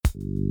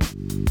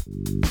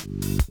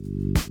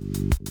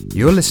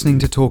You're listening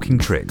to Talking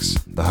Tricks,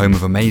 the home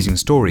of amazing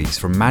stories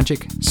from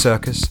magic,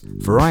 circus,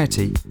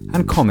 variety,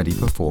 and comedy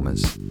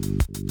performers.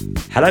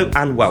 Hello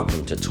and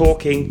welcome to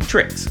Talking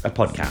Tricks, a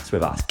podcast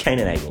with us, Kane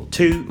and Abel,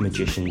 two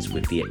magicians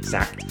with the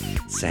exact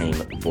same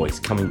voice,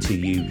 coming to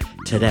you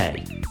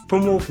today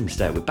from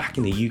Walthamstow. We're back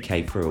in the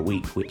UK for a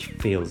week, which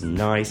feels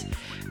nice.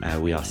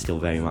 We are still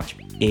very much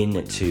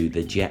into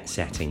the jet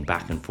setting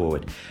back and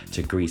forward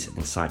to Greece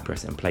and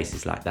Cyprus and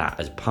places like that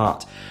as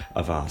part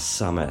of our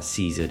summer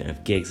season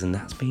of gigs, and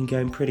that's been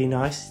going pretty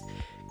nice,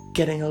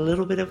 getting a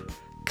little bit of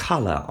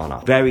colour on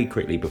us. Very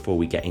quickly before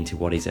we get into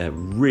what is a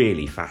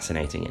really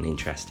fascinating and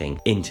interesting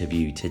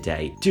interview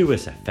today, do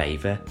us a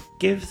favour,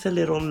 give us a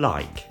little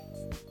like,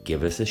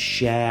 give us a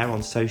share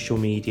on social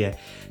media,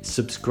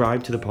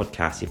 subscribe to the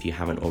podcast if you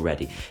haven't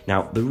already.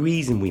 Now, the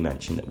reason we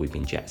mentioned that we've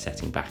been jet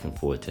setting back and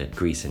forward to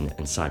Greece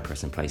and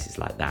Cyprus and places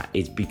like that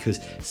is because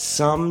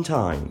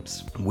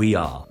sometimes we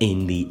are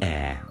in the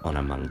air on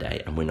a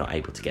Monday and we're not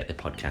able to get the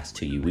podcast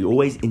to you. We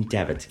always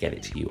endeavour to get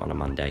it to you on a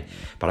Monday,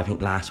 but I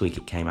think last week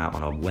it came out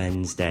on a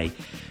Wednesday.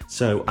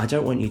 So I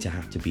don't want you to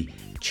have to be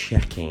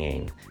checking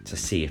in to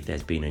see if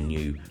there's been a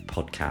new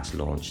podcast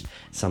launched.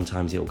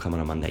 Sometimes it'll come on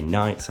a Monday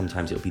night,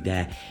 sometimes it'll be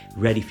there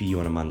ready for you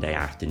on a Monday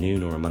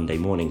afternoon or a Monday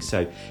morning.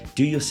 So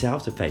do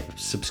yourselves a favour,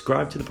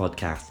 subscribe to the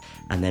podcast,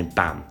 and then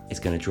bam, it's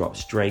going to drop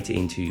straight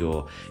into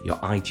your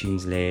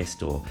iTunes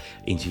list or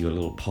into your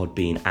little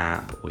Podbean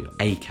app or your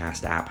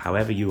Acast app.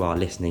 However you are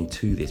listening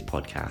to this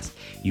podcast,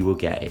 you will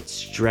get it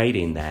straight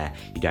in there.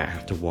 You don't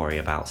have to worry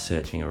about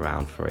searching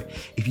around for it.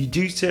 If you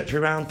do search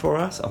around for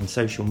us on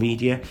social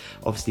media,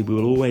 obviously we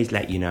will always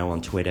let you know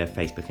on Twitter,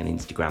 Facebook and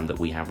Instagram that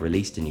we have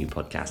released a new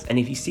podcast. And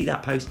if you see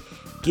that post,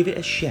 give it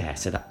a share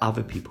so that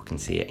other people can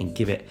see it, and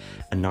give it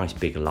a nice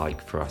big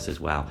like for us as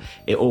well.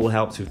 It all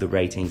helps with the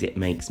ratings. It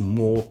makes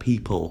more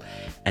people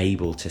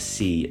able to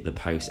see the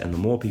post, and the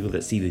more people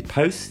that see the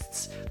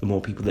posts, the more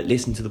people that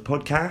listen to the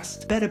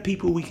podcast, better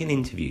people we can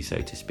interview,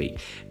 so to speak.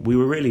 We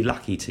were really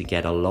lucky to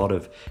get a lot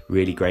of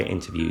really great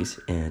interviews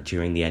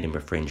during the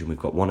Edinburgh Fringe, and we've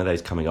got one of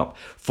those coming up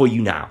for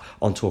you now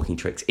on Talking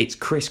Tricks. It's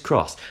Chris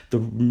Cross, the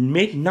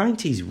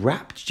mid-90s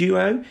rap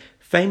duo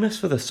famous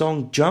for the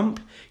song Jump.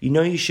 You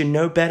know you should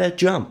know better,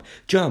 jump,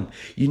 jump.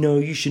 You know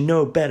you should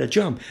know better,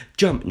 jump,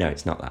 jump. No,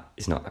 it's not that.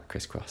 It's not that,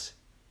 Chris Cross.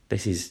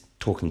 This is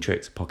Talking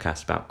Tricks, a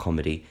podcast about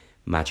comedy,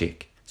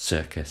 magic,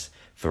 circus,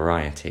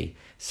 variety.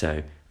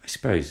 So I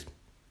suppose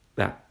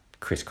that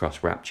Chris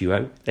Cross rap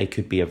duo, they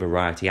could be a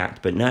variety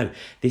act, but no,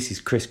 this is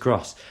Chris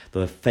Cross,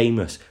 the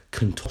famous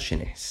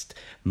contortionist,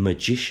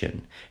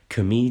 magician,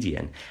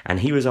 comedian,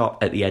 and he was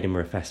up at the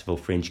Edinburgh Festival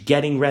Fringe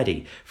getting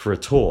ready for a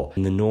tour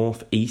in the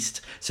North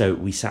East. So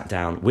we sat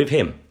down with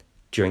him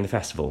during the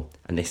festival,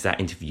 and this is that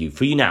interview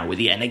for you now with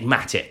the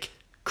enigmatic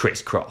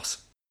Chris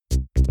Cross.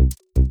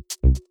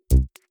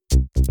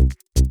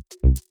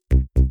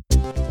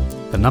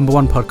 The number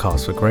one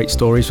podcast for great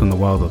stories from the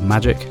world of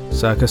magic,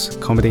 circus,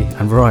 comedy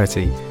and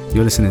variety.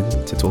 You're listening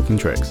to Talking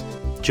Tricks.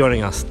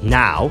 Joining us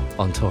now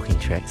on Talking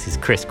Tricks is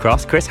Chris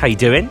Cross. Chris, how you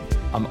doing?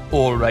 I'm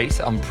all right.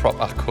 I'm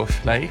proper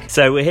cush-like.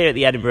 So we're here at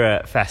the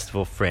Edinburgh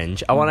Festival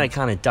Fringe. I want to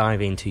kind of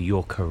dive into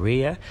your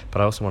career,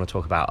 but I also want to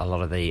talk about a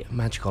lot of the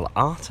magical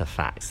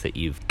artefacts that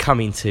you've come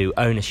into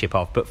ownership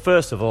of. But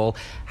first of all,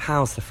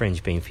 how's the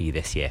Fringe been for you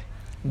this year?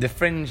 The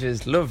Fringe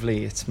is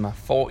lovely. It's my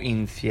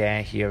 14th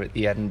year here at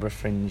the Edinburgh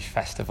Fringe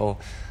Festival,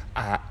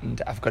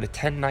 and I've got a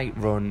 10-night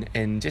run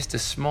in just a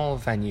small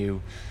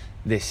venue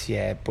this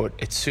year, but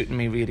it's suiting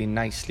me really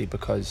nicely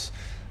because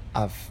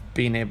I've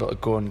been able to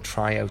go and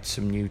try out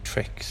some new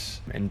tricks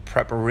in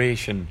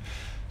preparation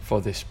for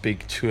this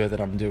big tour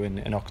that I'm doing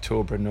in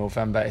October and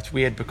November. It's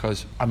weird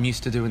because I'm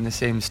used to doing the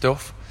same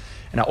stuff,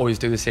 and I always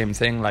do the same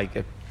thing, like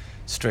a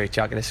straight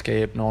jacket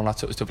escape and all that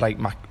sort of stuff, like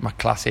my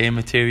class A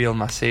material,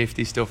 my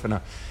safety stuff, and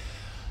I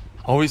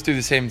always do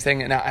the same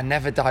thing, and I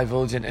never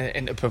divulge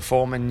into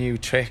performing new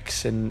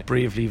tricks and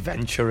bravely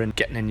venturing,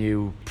 getting a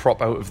new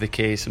prop out of the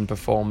case and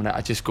performing it.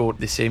 I just go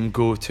the same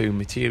go-to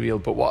material.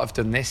 But what I've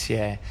done this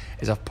year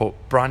is I've put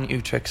brand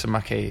new tricks in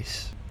my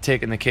case,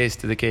 taken the case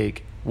to the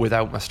gig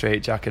without my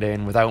straight jacket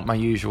in, without my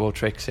usual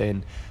tricks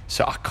in,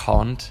 so I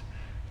can't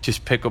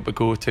just pick up a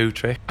go-to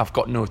trick. I've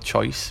got no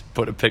choice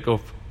but to pick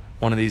up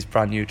one of these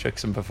brand new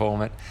tricks and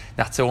perform it.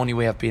 That's the only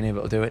way I've been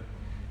able to do it,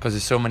 because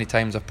there's so many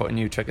times I've put a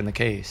new trick in the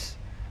case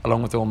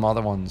along with all my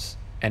other ones,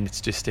 and it's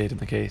just stayed in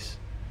the case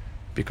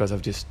because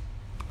I've just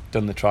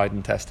done the tried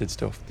and tested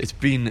stuff. It's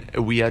been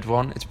a weird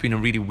one. It's been a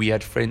really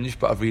weird Fringe,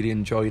 but I've really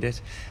enjoyed it.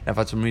 And I've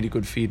had some really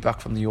good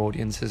feedback from the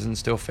audiences and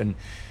stuff, and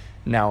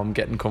now I'm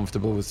getting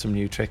comfortable with some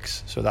new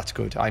tricks, so that's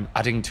good. I'm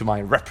adding to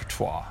my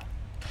repertoire,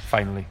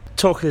 finally.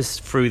 Talk us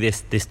through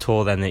this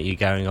tour then that you're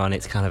going on.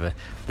 It's kind of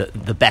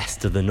the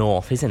best of the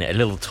North, isn't it? A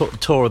little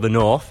tour of the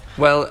North.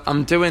 Well,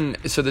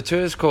 so the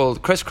tour is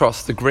called Chris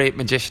Cross, the Great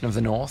Magician of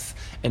the North,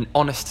 an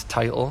honest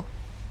title,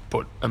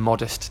 but a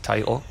modest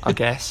title, I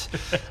guess.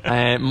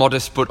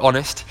 Modest but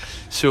honest.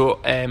 So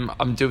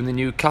I'm doing the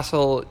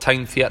Newcastle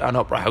Town Theatre and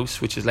Opera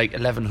House, which is like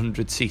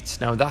 1,100 seats.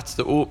 Now that's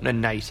the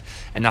opening night,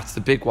 and that's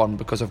the big one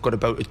because I've got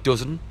about a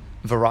dozen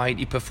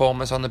variety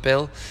performers on the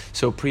bill.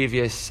 So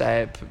previous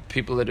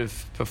people that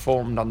have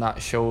performed on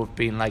that show have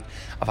been like,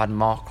 I've had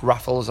Mark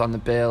Raffles on the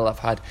bill, I've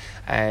had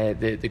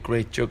the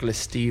great juggler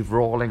Steve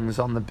Rawlings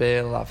on the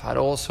bill, I've had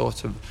all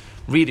sorts of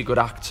really good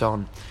acts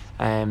on.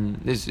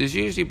 There's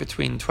usually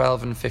between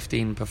 12 and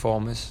 15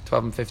 performers,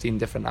 12 and 15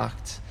 different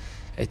acts.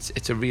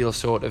 It's a real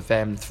sort of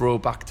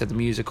throwback to the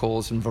music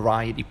halls and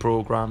variety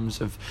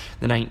programmes of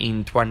the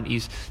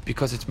 1920s,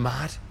 because it's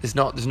mad. There's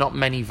not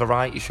many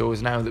variety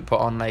shows now that put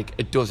on like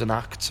a dozen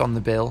acts on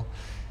the bill.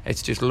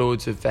 It's just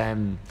loads of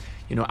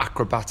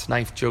acrobats,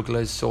 knife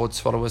jugglers, sword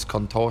swallowers,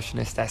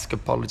 contortionists,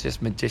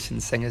 escapologists,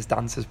 magicians, singers,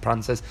 dancers,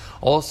 prancers,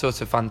 all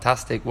sorts of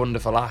fantastic,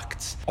 wonderful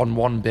acts on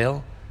one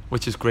bill,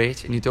 which is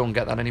great, and you don't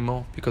get that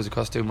anymore because it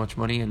costs too much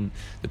money and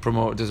the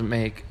promoter doesn't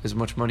make as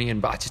much money.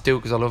 But I just do it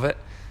because I love it.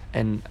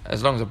 And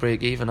as long as I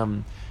break even,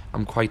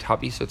 I'm quite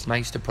happy. So it's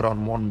nice to put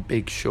on one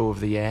big show of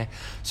the year.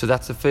 So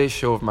that's the first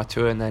show of my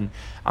tour, and then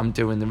I'm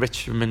doing the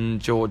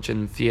Richmond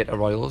Georgian Theatre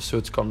Royal. So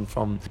it's gone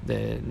from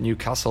the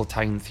Newcastle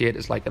Town Theatre,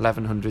 it's like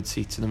 1,100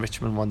 seats, and the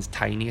Richmond one's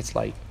tiny, it's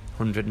like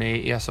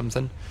 180 or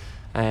something.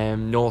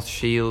 North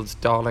Shields,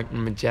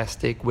 Darlington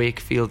Majestic,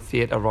 Wakefield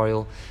Theatre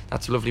Royal,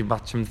 that's a lovely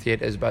Matcham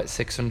Theatre, is about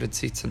 600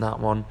 seats in that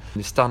one.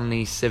 The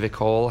Stanley Civic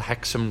Hall,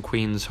 Hexham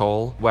Queen's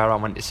Hall, where I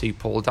went to see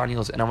Paul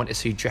Daniels, and I went to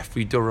see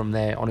Geoffrey Durham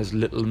there on his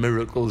Little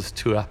Miracles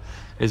tour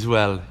as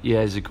well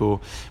years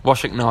ago.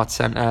 Washington Arts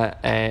Centre,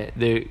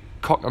 the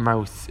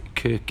Cockermouth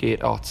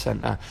Kirkgate Arts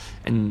Centre,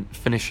 and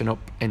finishing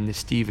up in the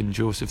Stephen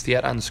Joseph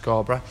Theatre in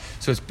Scarborough.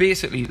 So it's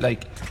basically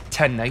like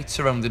 10 nights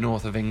around the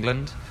north of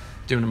England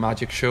doing a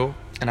magic show,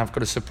 and I've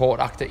got a support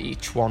act at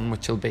each one,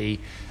 which will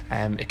be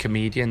a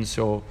comedian.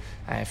 So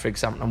for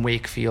example, in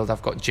Wakefield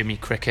I've got Jimmy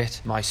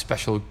Cricket, my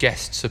special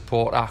guest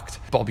support act,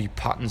 Bobby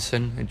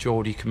Pattinson, a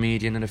Geordie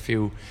comedian, and a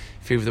few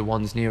of the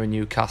ones near in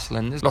Newcastle,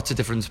 and there's lots of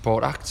different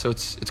support acts, so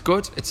it's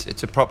good.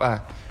 It's a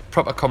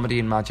proper comedy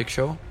and magic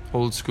show,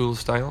 old school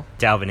style.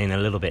 Delving in a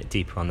little bit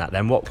deeper on that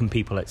then, what can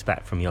people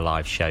expect from your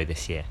live show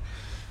this year?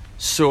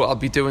 So I'll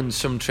be doing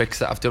some tricks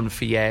that I've done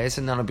for years,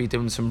 and then I'll be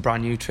doing some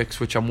brand new tricks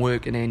which I'm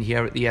working in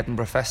here at the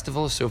Edinburgh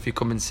Festival. So if you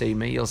come and see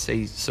me, you'll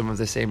see some of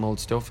the same old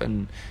stuff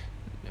and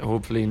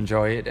hopefully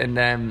enjoy it,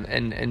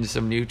 and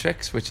some new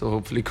tricks which will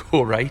hopefully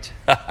go right.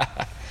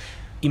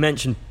 You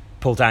mentioned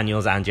Paul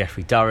Daniels and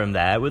Geoffrey Durham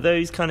there. Were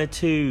those kind of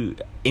two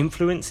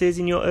influences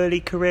in your early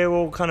career,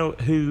 or kind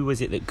of who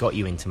was it that got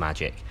you into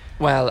magic?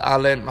 Well, I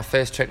learnt my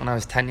first trick when I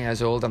was 10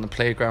 years old on the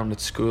playground at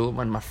school,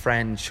 when my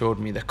friend showed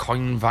me the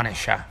coin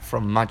vanisher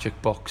from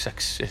Magic Box.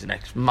 It's a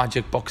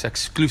Magic Box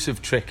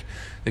exclusive trick,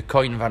 the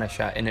coin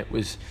vanisher, and it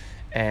was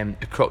a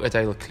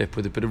crocodile clip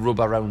with a bit of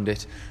rubber around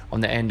it on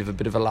the end of a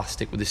bit of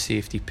elastic with a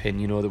safety pin,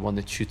 you know, the one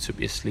that shoots up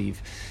your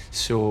sleeve.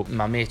 So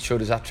my mate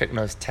showed us that trick when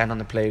I was 10 on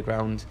the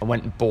playground. I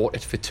went and bought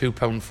it for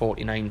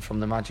 £2.49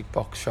 from the Magic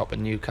Box shop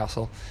in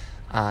Newcastle,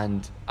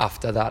 and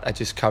after that I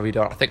just carried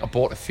on. I think I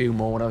bought a few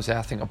more when I was there.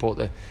 I think I bought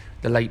the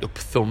light up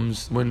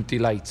thumbs, they weren't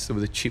delights, they were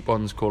the cheap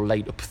ones called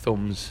light up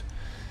thumbs,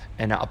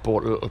 and I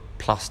bought a little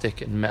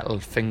plastic and metal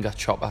finger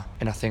chopper,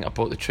 and I think I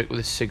bought the trick with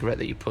a cigarette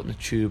that you put in the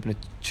tube and it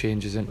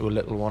changes into a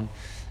little one.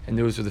 And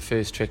those were the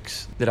first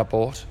tricks that I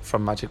bought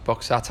from Magic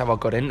Box. That's how I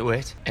got into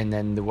it, and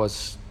then there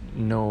was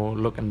no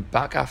looking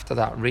back after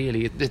that,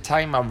 really. At the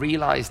time I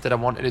realised that I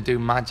wanted to do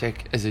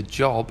magic as a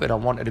job and I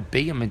wanted to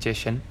be a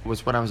magician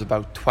was when I was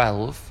about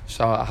 12.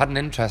 So I had an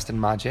interest in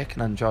magic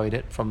and I enjoyed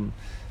it from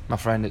my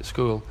friend at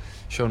school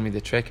showing me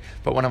the trick.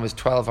 But when I was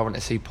 12, I went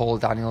to see Paul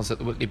Daniels at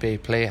the Whitley Bay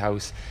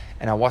Playhouse,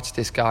 and I watched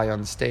this guy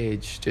on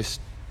stage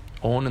just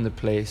owning the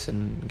place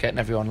and getting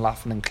everyone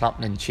laughing and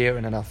clapping and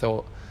cheering, and I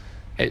thought,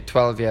 at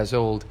 12 years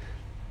old,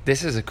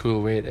 this is a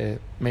cool way to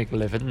make a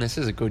living, this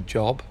is a good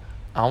job,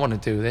 I want to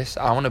do this,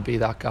 I want to be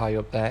that guy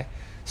up there.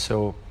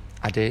 So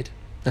I did.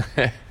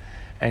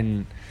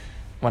 And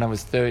when I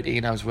was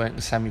 13, I was working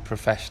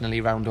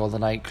semi-professionally around all the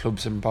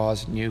nightclubs and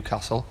bars in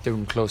Newcastle,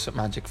 doing close-up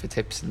magic for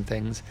tips and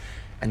things.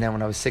 And then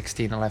when I was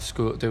 16, I left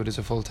school to do it as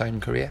a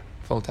full-time career,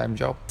 full-time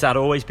job. Has that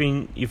always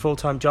been your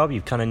full-time job?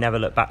 You've kind of never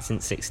looked back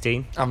since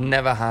 16? I've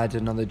never had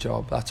another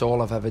job. That's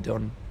all I've ever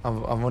done.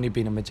 I've only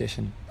been a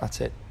magician. That's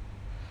it.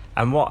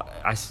 And what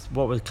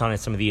were kind of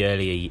some of the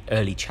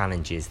early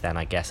challenges then,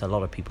 I guess? A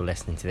lot of people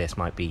listening to this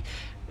might be,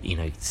 you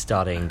know,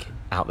 starting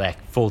out their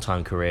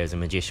full-time career as a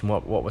magician.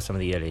 What were some of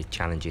the early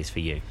challenges for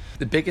you?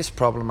 The biggest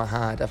problem I've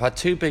had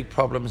two big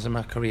problems in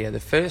my career. The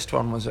first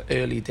one was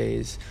early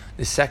days.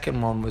 The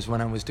second one was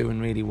when I was doing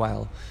really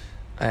well.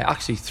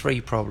 Actually,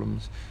 three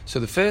problems. So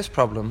the first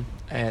problem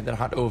that I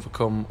had to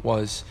overcome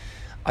was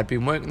I'd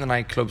been working the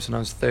nightclubs when I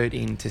was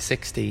 13 to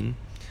 16,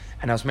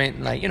 and I was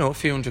making like, you know, a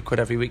few £100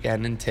 every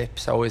weekend in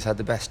tips. I always had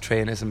the best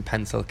trainers and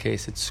pencil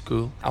case at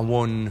school. I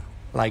won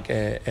like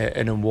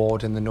an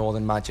award in the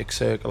Northern Magic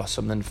Circle or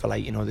something for,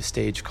 like, you know, the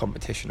stage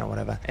competition or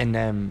whatever,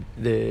 and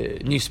the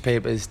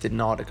newspapers did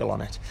an article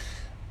on it,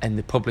 and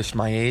they published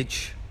my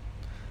age,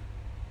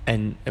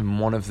 and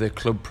one of the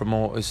club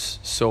promoters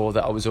saw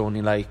that I was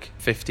only like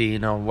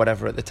 15 or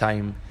whatever at the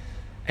time,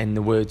 and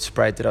the word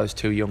spread that I was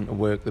too young to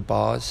work the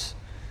bars.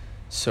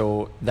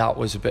 So that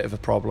was a bit of a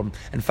problem.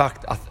 In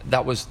fact,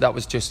 that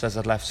was just as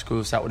I left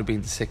school, so that would have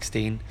been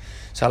 16.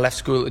 So I left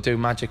school to do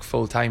magic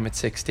full time at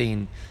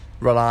 16,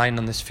 relying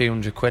on this few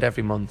 £100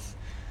 every month,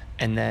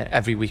 and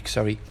every week.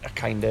 I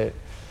kind of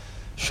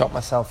shot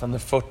myself in the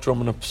foot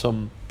drumming up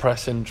some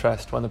press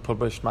interest when they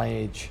published my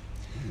age,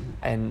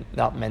 and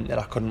that meant that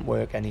I couldn't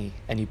work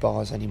any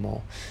bars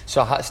anymore.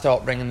 So I had to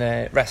start ringing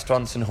the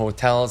restaurants and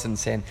hotels and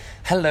saying,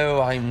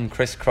 "Hello, I'm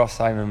Chris Cross,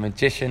 I'm a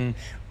magician.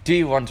 Do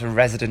you want a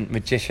resident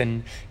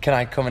magician? Can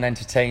I come and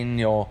entertain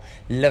your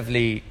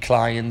lovely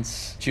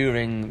clients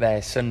during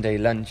their Sunday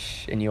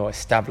lunch in your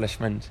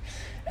establishment?"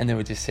 And they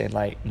were just saying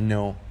like,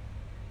 "No,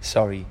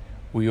 sorry,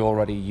 we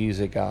already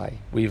use a guy.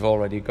 We've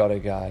already got a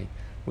guy.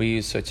 We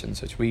use such and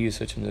such. We use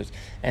such and such."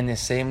 And the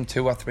same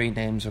 2 or 3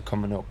 names were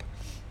coming up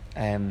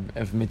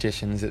of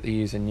magicians that they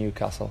use in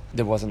Newcastle.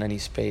 There wasn't any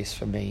space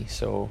for me,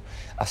 so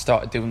I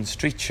started doing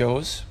street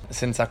shows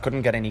since I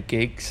couldn't get any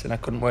gigs and I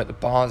couldn't work the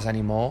bars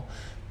anymore.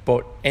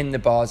 But in the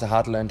bars I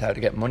had learned how to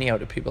get money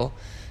out of people,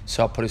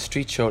 so I put a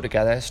street show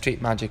together, a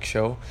street magic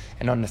show,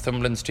 and on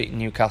Northumberland Street in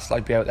Newcastle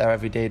I'd be out there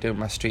every day doing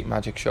my street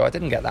magic show. I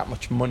didn't get that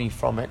much money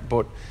from it,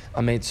 but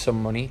I made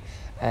some money,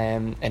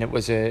 and it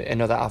was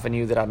another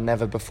avenue that I'd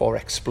never before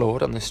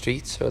explored on the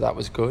street, so that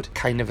was good.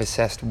 Kind of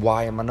assessed,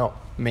 why am I not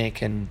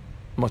making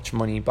much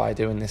money by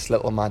doing this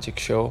little magic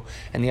show?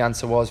 And the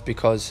answer was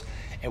because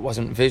it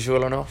wasn't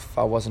visual enough.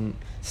 I wasn't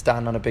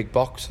standing on a big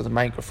box with a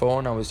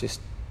microphone. I was just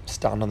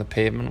standing on the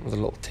pavement with a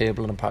little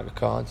table and a pack of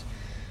cards.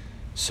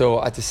 So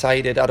I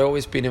decided I'd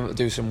always been able to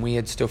do some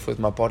weird stuff with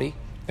my body,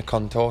 the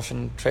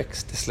contortion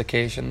tricks,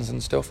 dislocations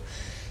and stuff.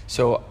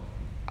 So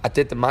I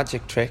did the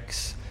magic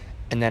tricks,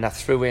 and then I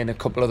threw in a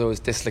couple of those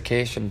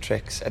dislocation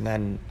tricks, and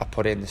then I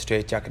put in the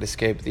straitjacket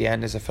escape at the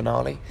end as a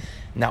finale,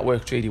 and that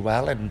worked really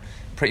well. And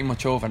pretty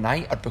much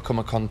overnight I'd become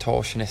a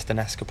contortionist and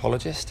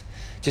escapologist.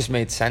 Just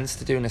made sense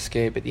to do an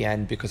escape at the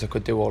end because I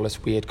could do all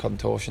this weird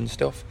contortion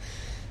stuff.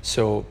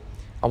 So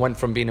I went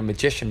from being a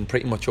magician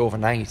pretty much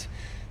overnight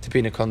to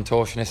being a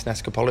contortionist and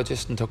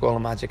escapologist, and took all the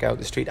magic out of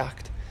the street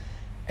act.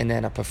 And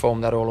then I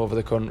performed that all over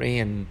the country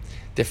in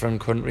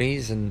different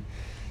countries and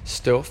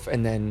stuff.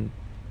 And then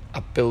I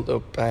built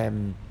up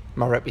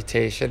my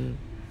reputation.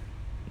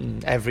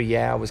 And every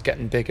year I was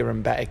getting bigger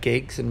and better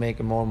gigs and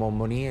making more and more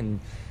money and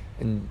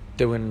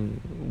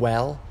doing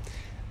well.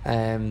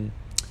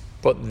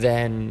 But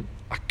then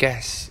I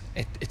guess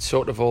it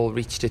sort of all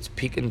reached its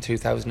peak in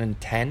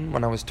 2010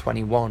 when I was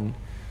 21.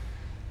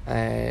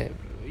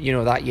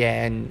 That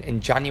year in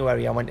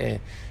January I went to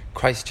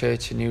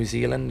Christchurch in New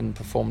Zealand and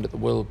performed at the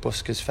World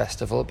Buskers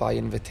Festival by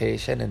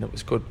invitation, and it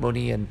was good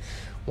money. And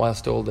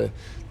whilst all the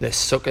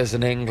suckers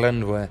in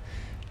England were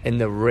in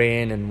the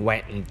rain and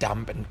wet and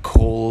damp and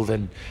cold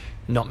and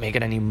not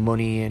making any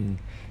money, and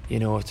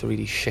it's a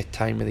really shit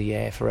time of the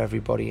year for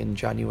everybody in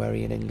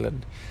January in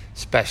England,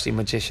 especially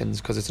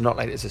magicians, because it's not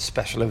like there's a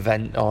special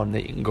event on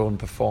that you can go and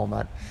perform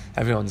at.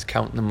 Everyone's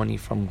counting the money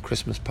from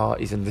Christmas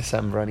parties in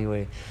December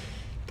anyway.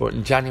 But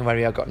in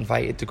January I got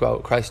invited to go out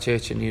to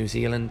Christchurch in New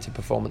Zealand to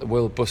perform at the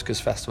World Buskers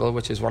Festival,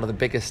 which is one of the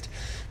biggest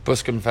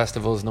busking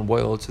festivals in the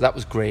world, so that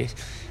was great.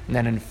 And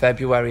then in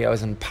February I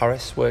was in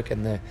Paris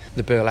working the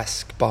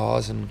burlesque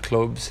bars and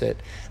clubs at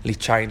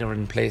Lichina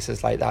and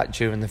places like that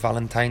during the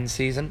Valentine's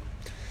season.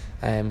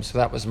 So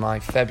that was my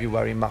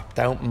February mapped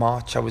out.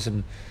 March I was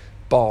in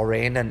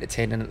Bahrain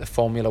entertaining at the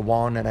Formula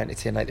One and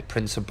entertaining like the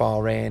Prince of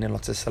Bahrain and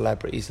lots of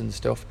celebrities and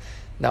stuff.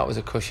 That was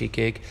a cushy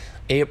gig.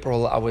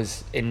 April I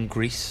was in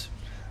Greece,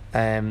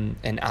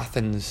 in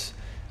Athens,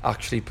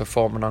 actually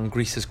performing on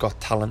Greece's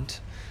Got Talent,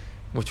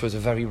 which was a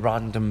very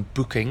random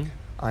booking,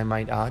 I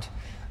might add.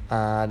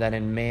 Then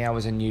in May I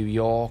was in New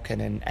York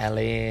and in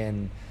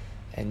LA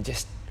and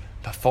just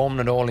performing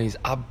at all these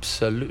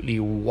absolutely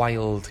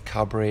wild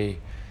cabaret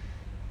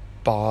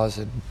bars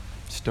and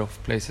stuff,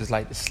 places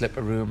like the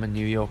Slipper Room in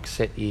New York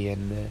City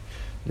and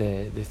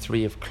the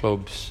Three of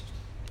Clubs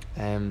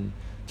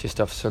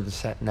just off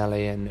Sunset in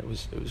LA, and it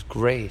was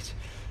great.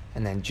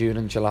 And then June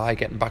and July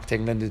getting back to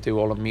England to do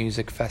all the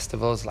music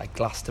festivals like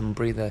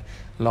Glastonbury, the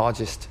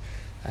largest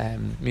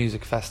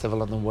music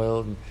festival in the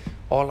world, and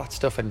all that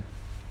stuff. And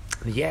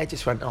the year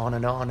just went on,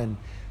 and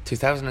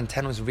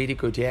 2010 was a really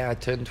good year. I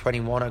turned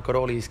 21, I got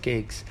all these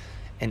gigs,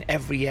 and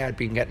every year I'd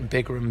been getting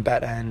bigger and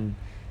better, and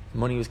the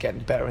money was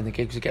getting better, and the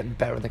gigs were getting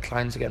better, and the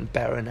clients were getting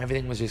better, and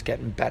everything was just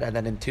getting better. And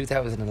then in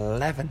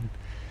 2011,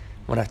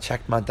 when I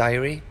checked my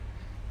diary,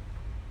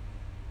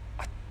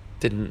 I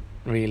didn't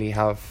really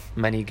have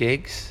many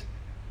gigs,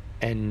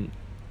 and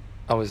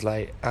I was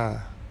like,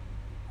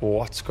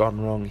 what's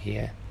gone wrong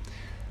here?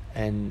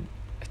 And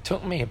it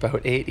took me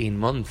about 18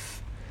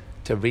 months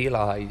to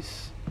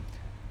realise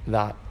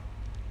that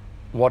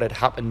what had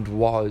happened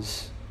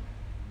was,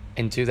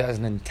 in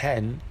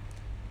 2010,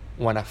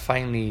 when I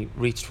finally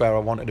reached where I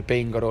wanted to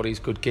be and got all these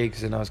good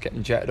gigs and I was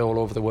getting jetted all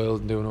over the world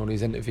and doing all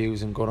these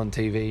interviews and going on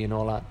TV and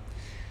all that,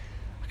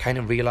 I kind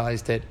of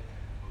realised that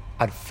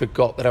I'd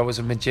forgot that I was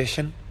a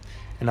magician,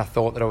 and I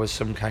thought that I was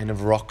some kind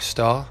of rock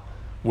star,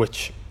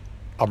 which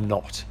I'm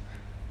not,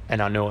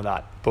 and I know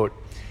that. But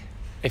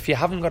if you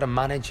haven't got a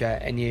manager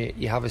and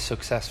you have a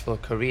successful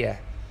career,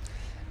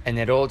 and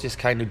it all just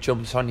kind of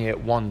jumps on you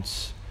at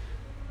once,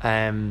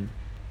 you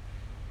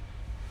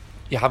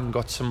haven't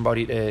got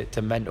somebody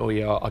to mentor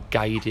you or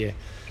guide you,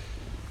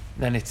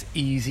 then it's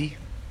easy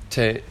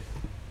to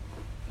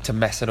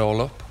mess it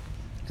all up.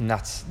 And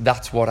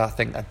that's what I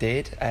think I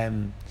did.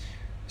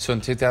 So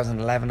in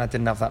 2011 I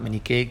didn't have that many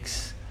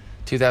gigs.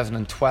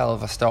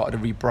 2012 I started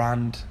to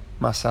rebrand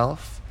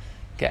myself,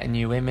 get a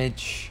new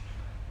image,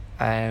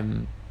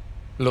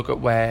 look at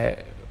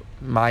where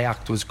my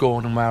act was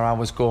going and where I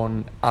was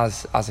going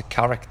as a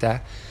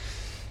character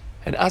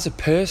and as a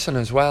person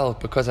as well,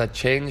 because I'd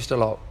changed a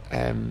lot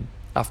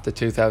after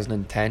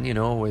 2010, you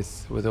know,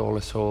 with all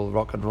this whole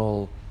rock and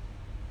roll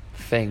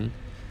thing,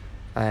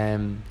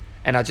 and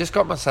I just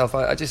got myself,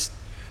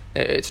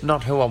 it's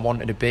not who I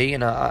wanted to be,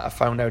 and I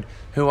found out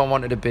who I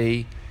wanted to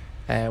be,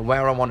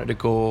 where I wanted to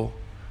go,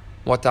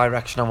 what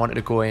direction I wanted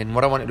to go in,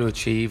 what I wanted to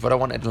achieve, what I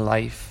wanted in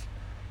life,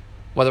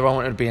 whether I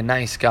wanted to be a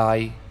nice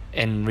guy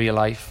in real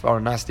life or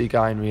a nasty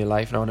guy in real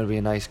life. And I wanted to be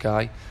a nice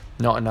guy,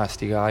 not a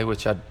nasty guy,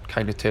 which I'd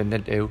kind of turned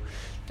into.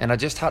 And I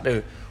just had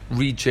to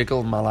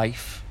rejiggle my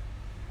life,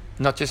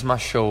 not just my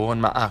show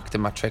and my act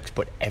and my tricks,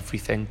 but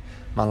everything,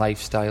 my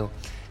lifestyle.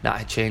 And I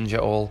had to change it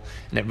all,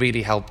 and it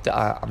really helped that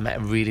I met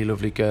a really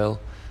lovely girl,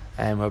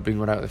 and I've been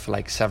going out with for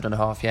like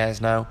 7.5 years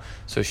now.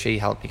 So she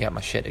helped me get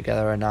my shit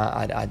together, and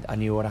I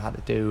knew what I had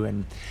to do,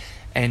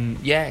 and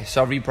yeah,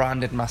 so I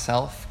rebranded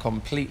myself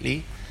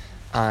completely.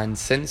 And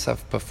since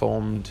I've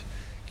performed,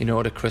 you know,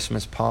 at a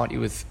Christmas party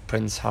with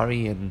Prince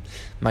Harry and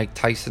Mike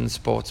Tyson's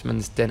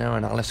Sportsman's Dinner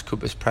and Alice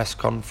Cooper's press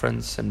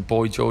conference and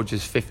Boy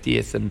George's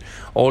 50th and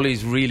all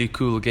these really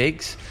cool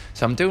gigs.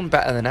 So I'm doing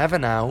better than ever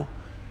now,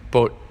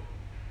 but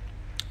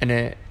in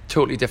a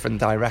totally different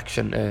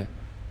direction to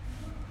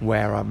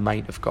where I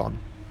might have gone.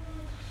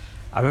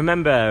 I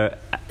remember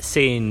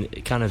seeing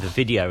kind of the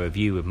video of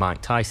you with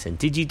Mike Tyson.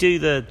 Did you do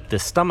the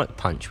stomach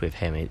punch with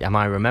him? Am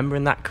I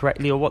remembering that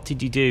correctly, or what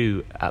did you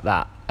do at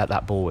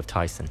that ball with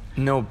Tyson?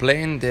 No,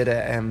 Blaine did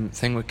a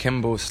thing with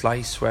Kimbo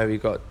Slice where he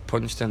got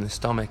punched in the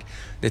stomach.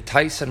 The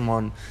Tyson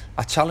one,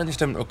 I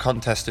challenged him to a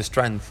contest of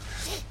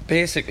strength.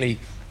 Basically,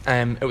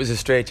 it was a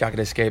straight jacket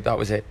escape, that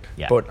was it.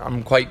 Yeah. But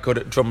I'm quite good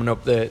at drumming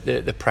up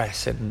the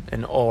press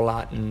and all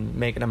that, and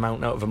making a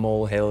mountain out of a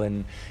molehill,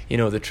 and, you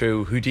know, the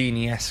true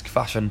Houdini-esque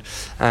fashion.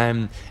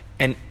 And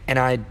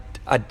I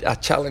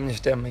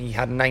challenged him. He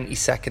had 90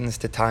 seconds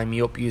to tie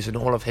me up using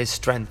all of his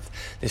strength,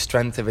 the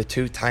strength of a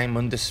 2-time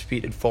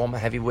undisputed former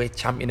heavyweight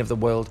champion of the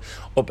world,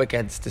 up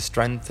against the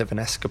strength of an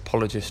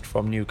escapologist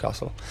from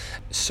Newcastle.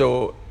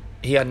 So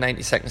he had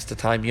 90 seconds to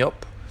tie me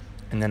up,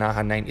 and then I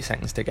had 90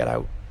 seconds to get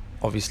out.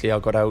 Obviously, I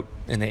got out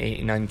in the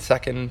 89th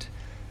second,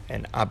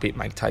 and I beat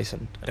Mike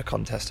Tyson at a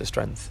contest of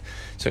strength.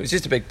 So it was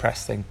just a big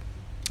press thing.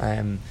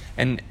 And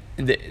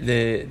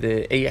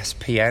the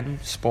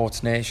ESPN,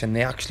 Sports Nation,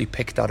 they actually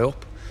picked that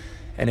up.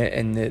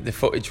 And the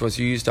footage was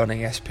used on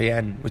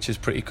ESPN, which is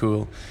pretty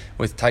cool,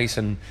 with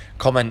Tyson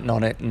commenting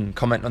on it and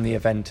commenting on the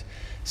event,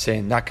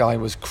 saying that guy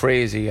was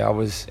crazy, I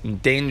was in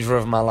danger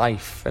of my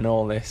life and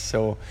all this.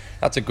 So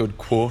that's a good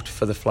quote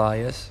for the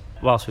Flyers.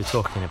 Whilst we're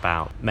talking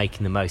about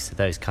making the most of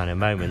those kind of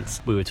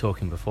moments, we were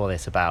talking before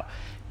this about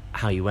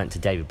how you went to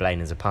David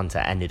Blaine as a punter,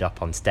 ended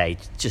up on stage.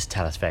 Just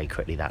tell us very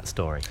quickly that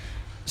story.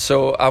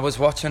 So I was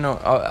watching,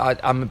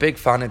 I'm a big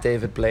fan of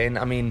David Blaine.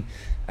 I mean,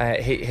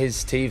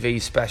 his TV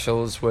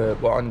specials were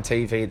on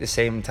TV at the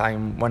same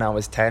time when I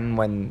was 10,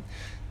 when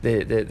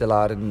the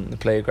lad in the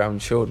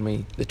playground showed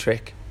me the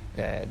trick.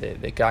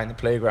 The guy in the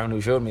playground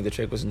who showed me the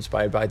trick was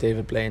inspired by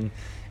David Blaine,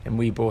 and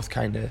we both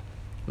kind of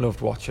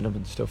loved watching him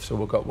and stuff. So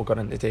we got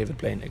into David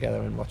Blaine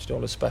together and watched all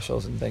his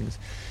specials and things.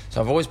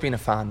 So I've always been a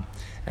fan,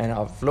 and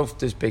I've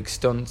loved his big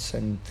stunts,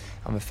 and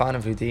I'm a fan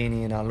of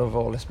Houdini, and I love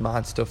all this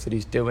mad stuff that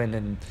he's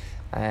doing.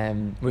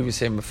 And we were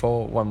saying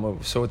before, when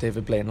we saw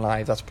David Blaine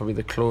live, that's probably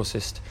the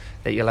closest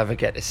that you'll ever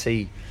get to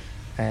see,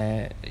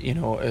 you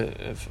know,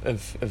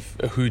 of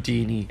a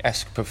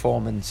Houdini-esque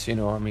performance. You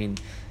know, I mean,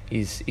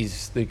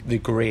 he's the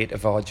great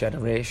of our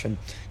generation.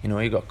 You know,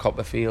 you got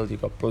Copperfield, you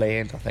got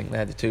Blaine. I think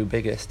they're the two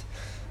biggest.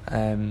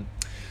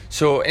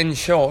 So in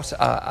short,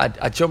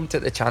 I jumped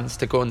at the chance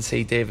to go and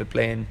see David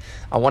Blaine.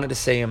 I wanted to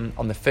see him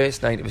on the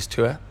first night of his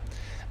tour.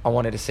 I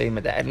wanted to see him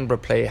at the Edinburgh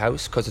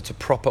Playhouse, because it's a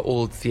proper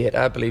old theatre.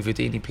 I believe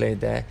Houdini played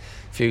there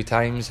a few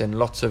times, and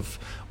lots of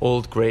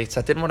old greats.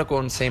 I didn't want to go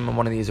and see him in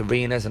one of these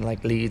arenas in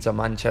like Leeds or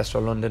Manchester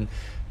or London,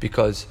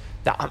 because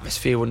the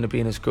atmosphere wouldn't have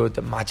been as good,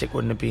 the magic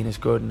wouldn't have been as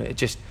good,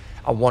 and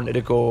I wanted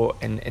to go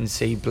and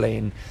see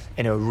Blaine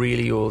in a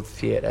really old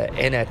theatre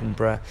in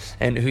Edinburgh.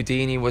 And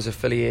Houdini was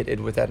affiliated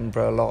with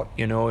Edinburgh a lot,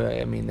 you know.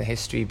 I mean, the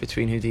history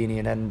between Houdini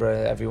and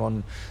Edinburgh,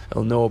 everyone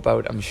will know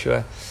about, I'm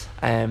sure.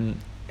 And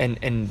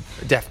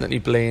definitely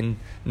Blaine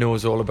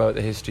knows all about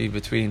the history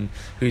between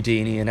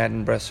Houdini and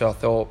Edinburgh. So I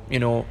thought, you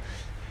know,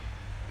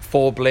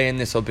 for Blaine,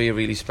 this will be a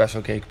really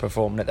special gig,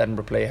 performing at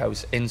Edinburgh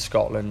Playhouse in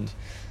Scotland.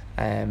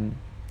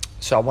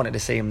 So I wanted to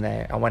see him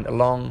there. I went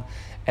along,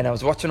 and I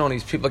was watching all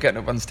these people getting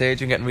up on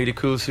stage and getting really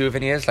cool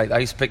souvenirs, like the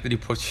ice pick that he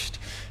pushed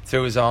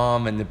through his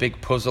arm, and the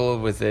big puzzle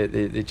with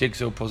the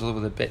jigsaw puzzle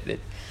with a bit that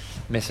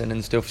missing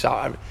and stuff.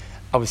 So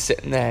I was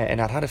sitting there,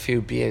 and I'd had a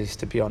few beers,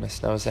 to be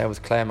honest. And I was there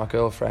with Claire, my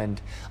girlfriend,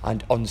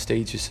 and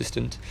on-stage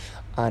assistant.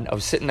 And I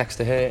was sitting next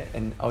to her,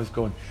 and I was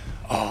going,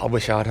 oh, I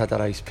wish I'd had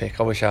that ice pick.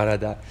 I wish I'd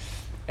had that.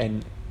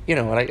 And, you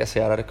know, like I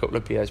say, I'd had a couple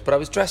of beers. But I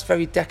was dressed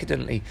very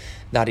decadently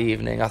that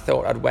evening. I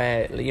thought I'd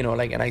wear, you know,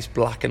 like a nice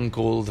black and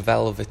gold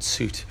velvet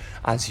suit,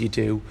 as you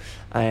do.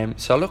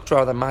 So I looked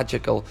rather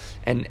magical.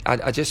 And I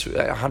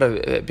had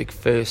a big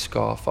fur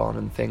scarf on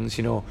and things,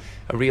 you know,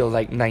 a real,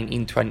 like,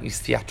 1920s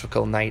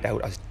theatrical night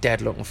out. I was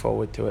dead looking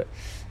forward to it.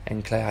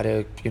 And Claire had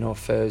her, you know,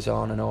 furs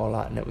on and all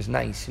that. And it was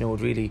nice, you know,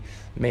 it really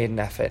made an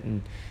effort,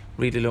 and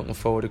really looking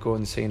forward to going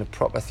and seeing a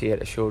proper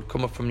theatre show. I'd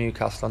come up from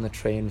Newcastle on the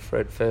train for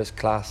it, first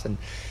class, and,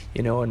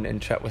 you know,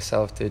 and treat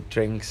myself to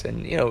drinks,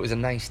 and, you know, it was a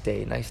nice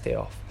day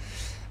off.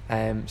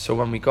 So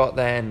when we got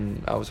there,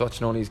 and I was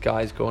watching all these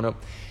guys going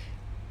up,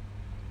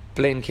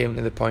 Blaine came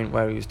to the point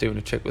where he was doing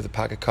a trick with a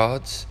pack of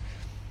cards,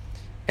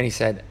 and he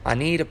said, I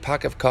need a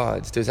pack of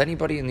cards. Does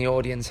anybody in the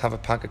audience have a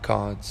pack of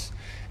cards?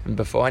 And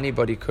before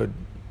anybody could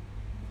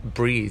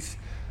breathe,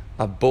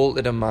 I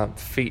bolted on my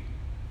feet.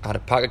 I had a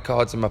pack of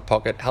cards in my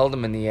pocket, held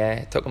them in the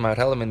air, took them out,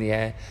 held them in the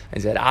air,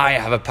 and said, I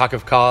have a pack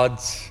of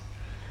cards.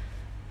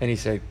 And he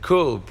said,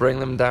 cool, bring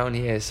them down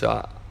here.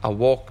 So I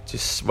walked.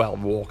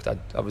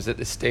 I was at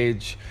the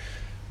stage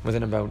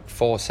within about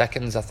 4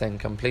 seconds, I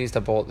think. I'm pleased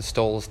I bought the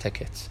stalls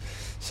tickets.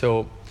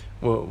 So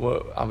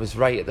I was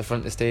right at the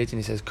front of the stage, and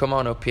he says, come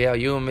on up here, are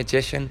you a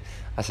magician?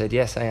 I said,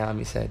 yes, I am.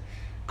 He said,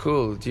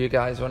 cool, do you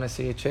guys want to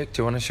see a trick?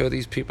 Do you want to show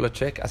these people a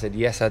trick? I said,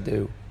 yes, I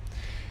do.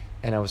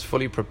 And I was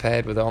fully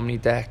prepared with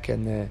Omnideck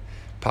and the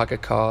pack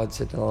of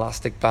cards and an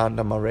elastic band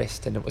on my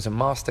wrist, and it was a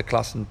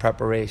masterclass in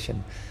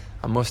preparation.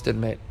 I must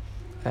admit,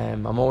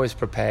 I'm always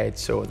prepared,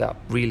 so that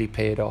really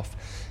paid off.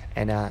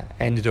 And I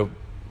ended up,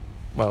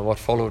 well, what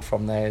followed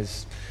from there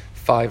is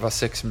 5 or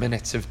 6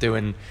 minutes of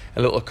doing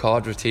a little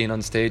card routine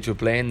on stage with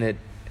Blaine,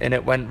 and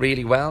it went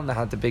really well, and I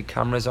had the big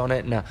cameras on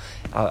it, and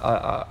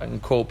I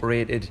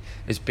incorporated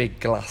this big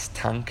glass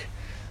tank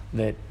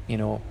that, you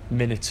know,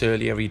 minutes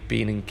earlier he'd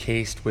been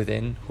encased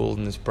within,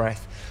 holding his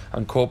breath. I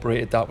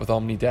incorporated that with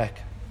Omnideck.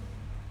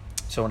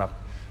 So when I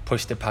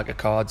pushed the pack of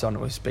cards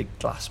onto this big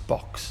glass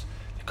box,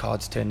 the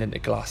cards turned into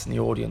glass, and the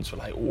audience were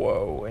like,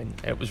 whoa, and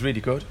it was really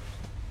good.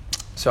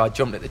 So I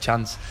jumped at the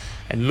chance,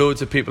 and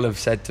loads of people have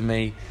said to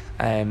me,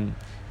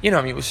 you know,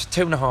 I mean, it was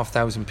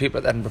 2,500 people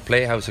at the Edinburgh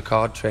Playhouse, a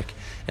card trick,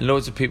 and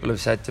loads of people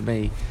have said to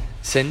me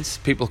since,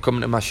 people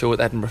coming to my show at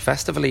the Edinburgh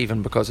Festival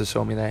even because they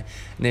saw me there,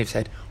 and they've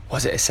said,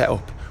 was it a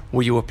setup?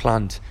 Were you a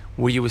plant?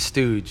 Were you a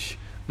stooge?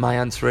 My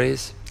answer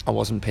is, I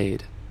wasn't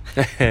paid.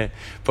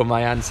 But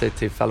my answer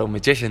to fellow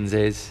magicians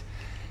is,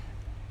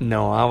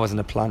 no, I wasn't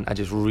a plant. I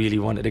just really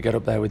wanted to get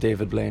up there with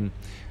David Blaine.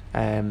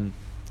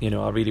 You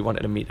know, I really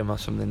wanted to meet him or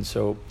something,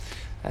 so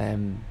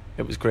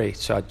it was great.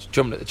 So I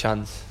jumped at the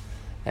chance,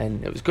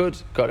 and it was good.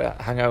 Got to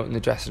hang out in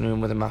the dressing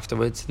room with him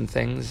afterwards and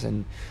things,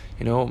 and,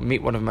 you know,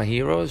 meet one of my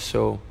heroes,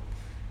 so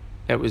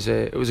it was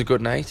a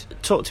good night.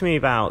 Talk to me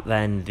about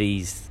then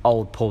these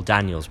old Paul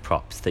Daniels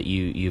props that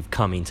you've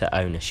come into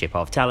ownership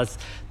of. Tell us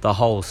the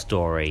whole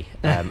story,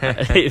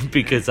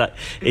 because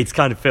it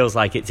kind of feels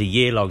like it's a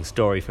year-long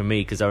story for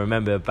me, because I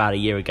remember about a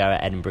year ago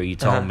at Edinburgh you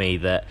told me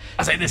that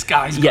I was like, this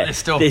guy's got this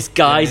stuff. This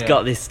guy's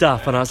got this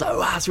stuff, and I was like, oh,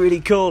 that's really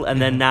cool. And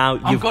then now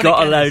you've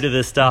got a load of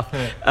the stuff.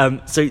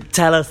 So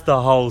tell us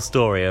the whole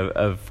story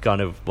of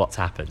kind of what's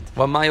happened.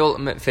 Well, my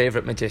ultimate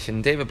favourite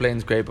magician, David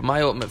Blaine's great, but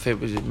my ultimate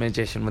favourite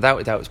magician, without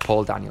a doubt, was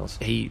Paul Daniels.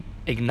 He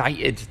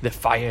ignited the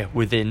fire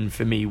within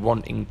for me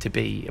wanting to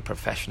be a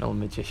professional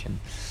magician.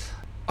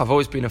 I've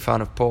always been a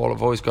fan of Paul.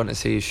 I've always gone to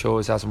see his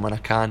shows as and when I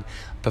can.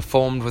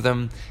 Performed with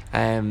him.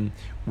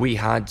 We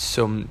had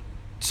some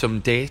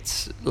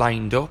dates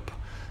lined up.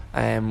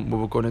 We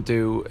were going to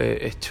do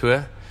a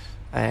tour,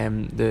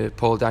 the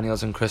Paul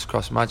Daniels and Criss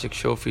Cross Magic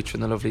show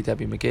featuring the lovely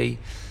Debbie McGee.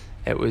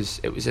 It was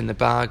in the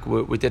bag.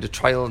 We did a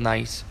trial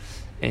night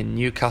in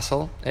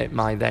Newcastle at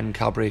my then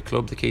cabaret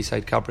club, the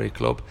Quayside Cabaret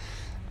Club.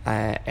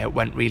 It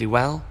went really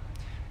well.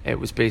 It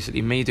was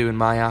basically me doing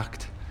my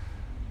act.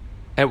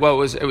 It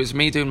was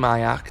me doing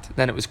my act,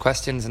 then it was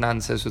questions and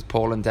answers with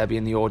Paul and Debbie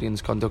in the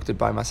audience conducted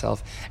by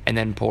myself, and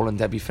then Paul and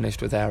Debbie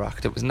finished with their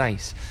act. It was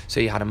nice. So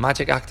you had a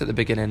magic act at the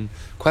beginning,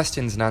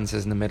 questions and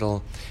answers in the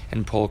middle,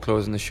 and Paul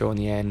closing the show in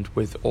the end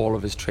with all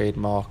of his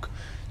trademark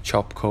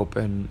chop cup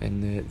and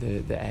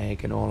the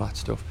egg and all that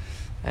stuff.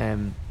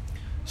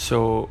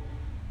 So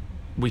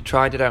we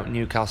tried it out in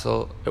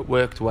Newcastle. It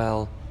worked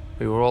well.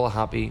 We were all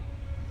happy.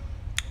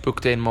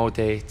 Booked in more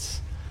dates.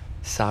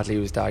 Sadly, he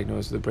was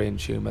diagnosed with a brain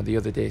tumour. The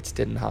other dates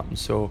didn't happen,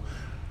 so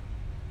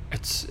it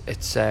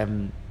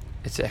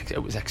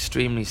was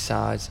extremely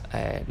sad.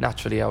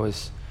 Naturally, I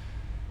was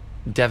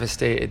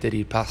devastated that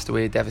he passed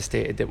away,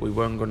 devastated that we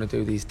weren't going to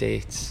do these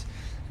dates.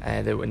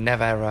 that would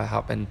never ever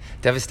happen.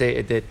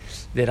 Devastated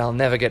that I'll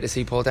never get to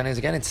see Paul Daniels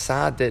again. It's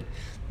sad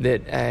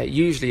that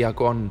usually I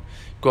go on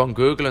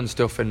Google and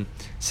stuff and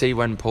see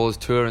when Paul's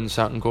touring,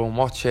 so I can go and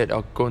watch it,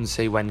 or go and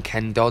see when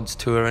Ken Dodd's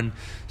touring,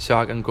 so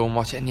I can go and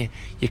watch it. And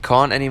you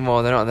can't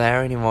anymore. They're not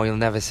there anymore. You'll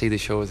never see the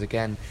shows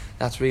again.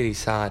 That's really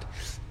sad.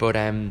 But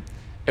I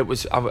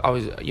was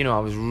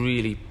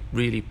really,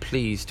 really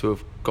pleased to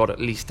have got at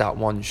least that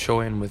one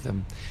showing with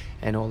them,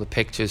 and all the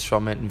pictures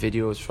from it and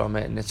videos from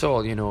it, and it's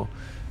all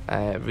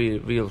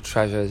real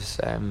treasures,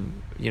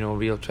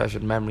 real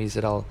treasured memories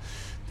that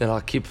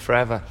I'll keep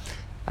forever.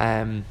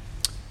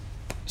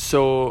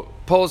 So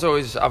I've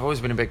always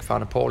been a big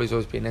fan of Paul. He's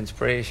always been an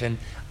inspiration.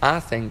 I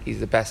think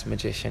he's the best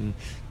magician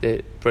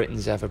that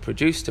Britain's ever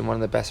produced, and one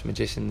of the best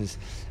magicians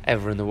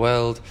ever in the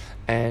world.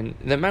 And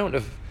the amount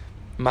of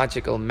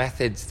magical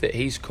methods that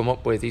he's come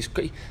up with,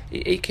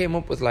 he came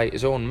up with like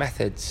his own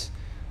methods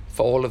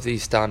for all of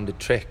these standard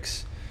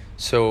tricks.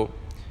 So,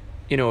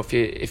 if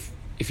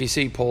you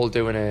see Paul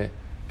doing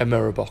a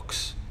mirror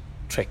box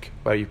trick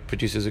where he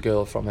produces a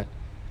girl from it,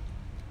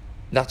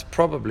 that's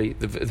probably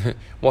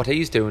what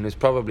he's doing is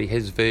probably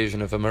his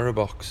version of a mirror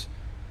box.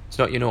 It's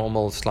not your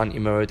normal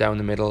slanty mirror down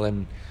the middle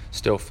and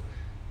stuff.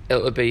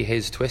 It'll be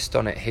his twist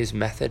on it, his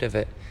method of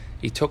it.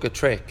 He took a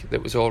trick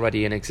that was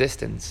already in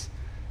existence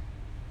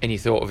and he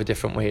thought of a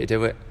different way to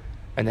do it,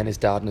 and then his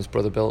dad and his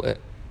brother built it,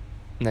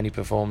 and then he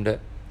performed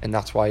it, and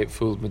that's why it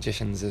fooled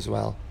magicians as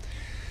well.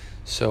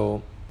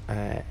 So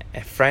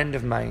a friend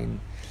of mine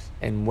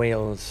in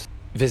Wales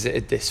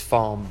visited this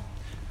farm.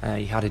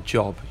 He had a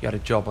job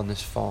on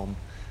this farm,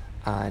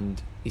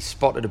 and he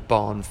spotted a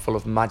barn full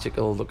of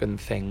magical looking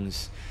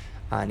things,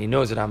 and he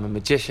knows that I'm a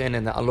magician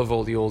and that I love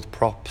all the old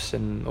props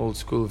and old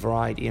school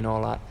variety and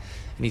all that.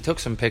 And he took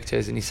some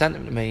pictures and he sent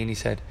them to me, and he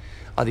said,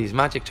 "Are these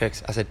magic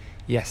tricks?" I said,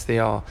 "Yes, they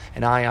are."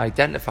 And I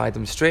identified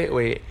them straight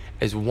away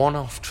as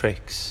one-off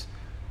tricks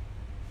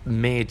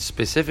made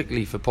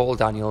specifically for Paul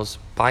Daniels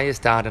by his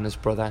dad and his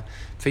brother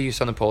for use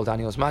on the Paul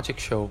Daniels Magic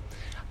Show.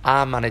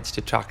 I managed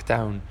to track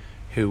down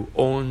who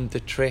owned the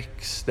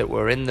tricks that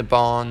were in the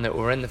barn, that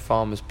were in the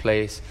farmer's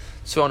place,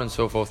 so on and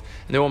so forth.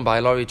 And they were owned by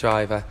a lorry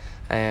driver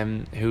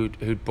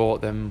who'd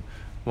bought them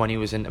when he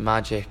was into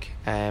magic,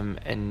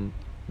 and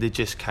they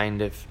just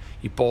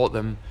he bought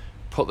them,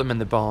 put them in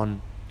the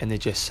barn, and they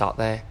just sat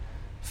there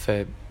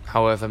for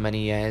however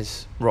many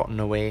years, rotting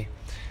away.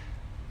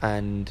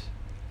 And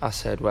I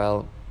said,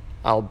 "Well,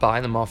 I'll buy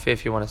them off you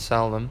if you want to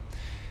sell them."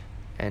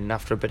 And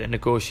after a bit of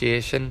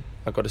negotiation,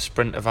 I got a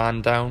Sprinter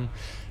van down,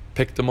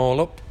 picked them all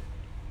up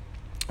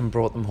and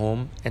brought them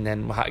home, and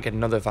then we had to get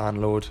another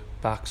van load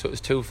back, so it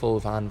was 2 full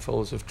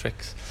vanfuls of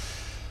tricks.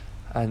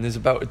 And there's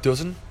about a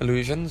dozen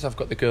illusions. I've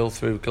got the girl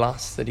through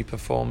glass that he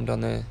performed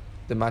on the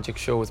magic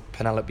show with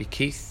Penelope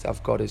Keith.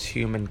 I've got his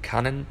human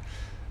cannon.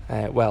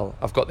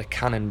 I've got the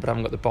cannon, but I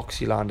haven't got the box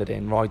he landed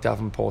in. Roy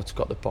Davenport's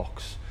got the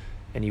box,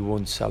 and he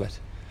won't sell it,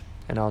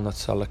 and I'll not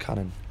sell the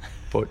cannon.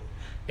 But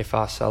if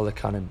I sell the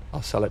cannon,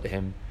 I'll sell it to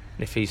him,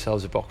 and if he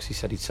sells a box, he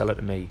said he'd sell it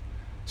to me.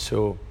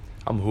 So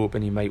I'm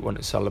hoping he might want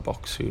to sell a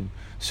box soon.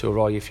 So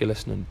Roy, if you're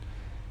listening,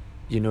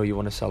 you know you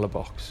want to sell a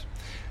box.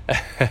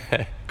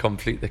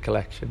 Complete the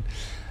collection.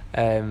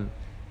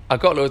 I've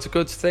got loads of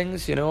good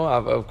things,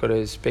 I've got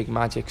his big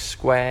magic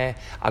square,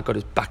 I've got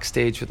his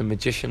backstage with the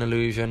magician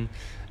illusion,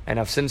 and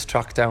I've since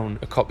tracked down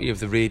a copy of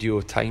the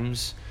Radio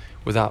Times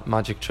with that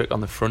magic trick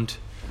on the front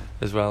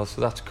as well, so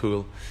that's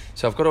cool.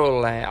 So I've got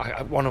all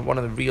one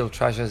of the real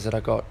treasures that I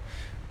got.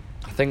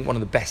 I think one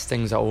of the best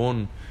things I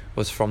own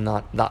was from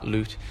that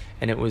loot,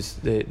 and it was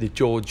the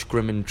George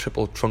Grimmond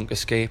triple trunk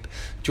escape.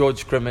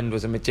 George Grimmond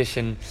was a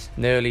magician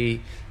in the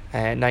early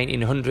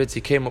 1900s.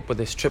 He came up with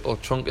this triple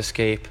trunk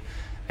escape,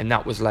 and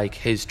that was like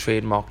his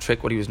trademark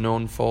trick, what he was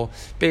known for.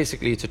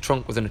 Basically, it's a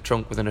trunk within a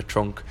trunk within a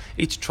trunk.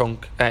 Each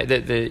trunk,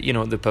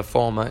 the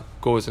performer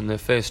goes in the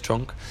first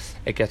trunk.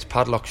 It gets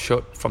padlocked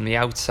shut from the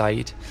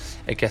outside.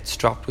 It gets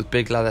strapped with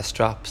big leather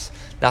straps.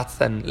 That's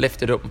then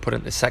lifted up and put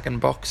in the second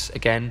box.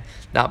 Again,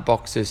 that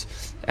box is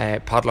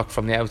padlocked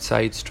from the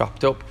outside,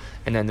 strapped up,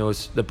 and then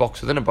the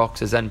box within a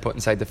box is then put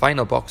inside the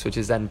final box, which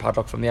is then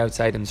padlocked from the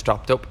outside and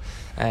strapped up.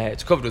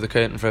 It's covered with a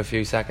curtain for a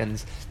few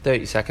seconds,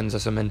 30 seconds or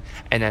something,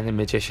 and then the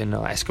magician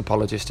or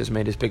escapologist has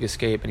made his big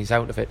escape and he's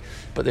out of it.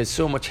 But there's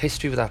so much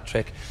history with that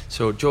trick.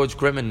 So George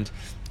Grimmond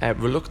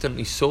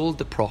reluctantly sold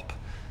the prop,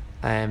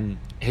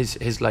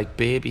 his like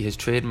baby, his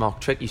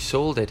trademark trick. He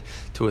sold it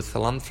to a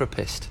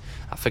philanthropist.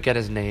 I forget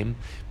his name,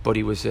 but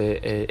he was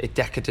a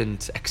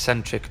decadent,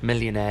 eccentric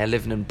millionaire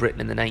living in Britain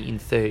in the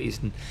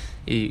 1930s, and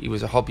he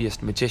was a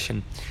hobbyist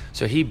magician.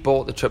 So he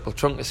bought the triple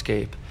trunk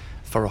escape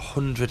for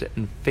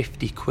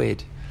 150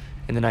 quid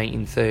in the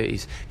 1930s.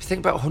 If you think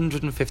about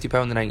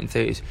 £150 in the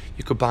 1930s,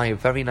 you could buy a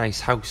very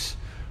nice house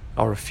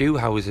or a few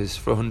houses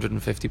for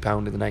 £150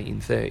 in the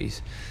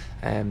 1930s.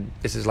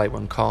 This is like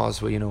when cars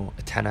were,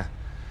 a tenner.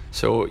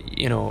 So,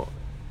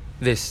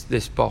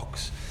 this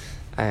box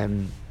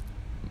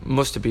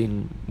must have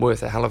been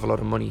worth a hell of a lot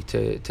of money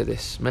to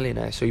this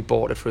millionaire. So he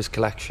bought it for his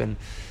collection.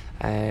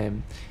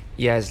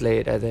 years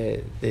later,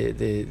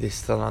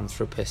 this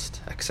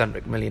philanthropist,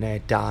 eccentric millionaire,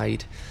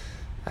 died.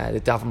 The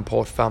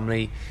Davenport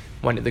family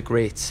went to the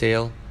Great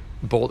Sale,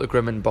 bought the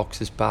Grimmond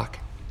boxes back,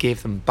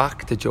 gave them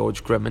back to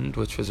George Grimmond,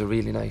 which was a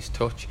really nice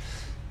touch.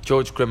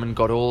 George Grimmond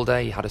got older,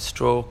 he had a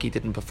stroke, he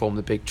didn't perform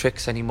the big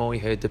tricks anymore. He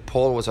heard that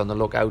Paul was on the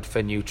lookout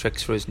for new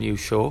tricks for his new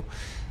show.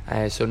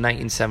 So in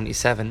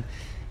 1977,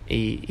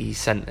 he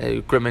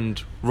sent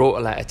Grimmond wrote a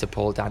letter to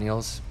Paul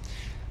Daniels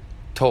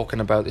talking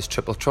about this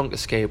triple trunk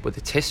escape with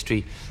its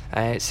history,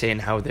 saying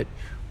how that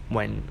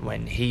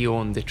when he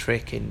owned the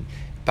trick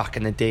back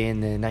in the day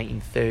in the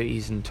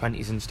 1930s and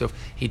 20s and stuff,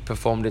 he'd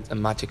performed at the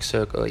Magic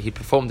Circle. He'd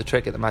performed the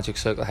trick at the Magic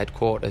Circle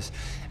headquarters,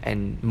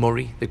 and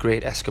Murray, the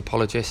great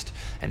escapologist,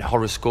 and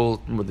Horace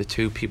Golden were the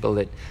two people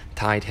that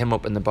tied him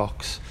up in the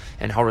box.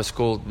 And Horace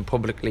Golden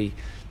publicly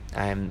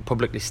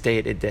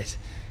stated that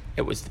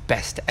it was the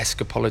best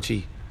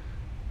escapology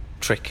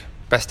trick,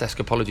 best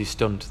escapology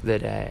stunt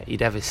that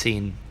he'd ever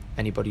seen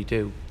anybody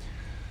do.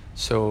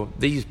 So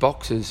these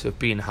boxes have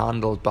been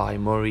handled by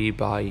Murray,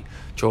 by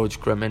George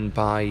Grimmond,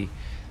 by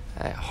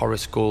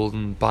Horace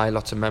Golden, by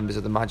lots of members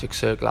of the Magic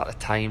Circle at the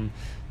time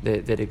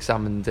that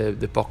examined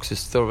the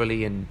boxes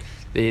thoroughly, and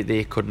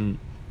they couldn't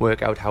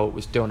work out how it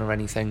was done or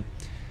anything.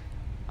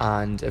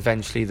 And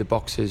eventually the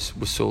boxes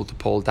were sold to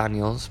Paul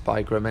Daniels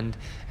by Grimmond,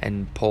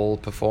 and Paul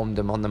performed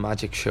them on the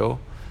Magic Show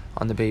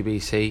on the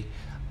BBC.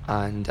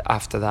 And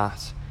after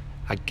that,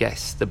 I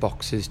guess the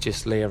boxes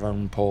just lay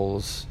around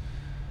Paul's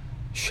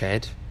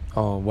shed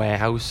or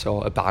warehouse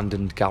or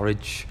abandoned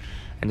garage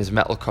in his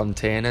metal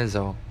containers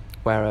or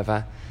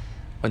wherever,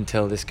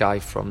 until this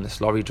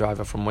lorry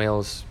driver from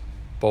Wales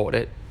bought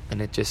it,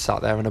 and it just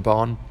sat there in a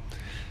barn.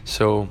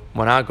 So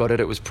when I got it,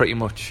 it was pretty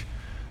much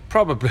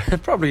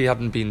probably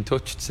hadn't been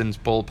touched since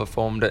Paul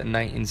performed it in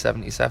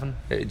 1977.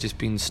 It had just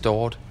been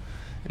stored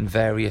in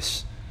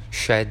various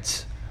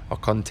sheds or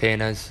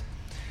containers.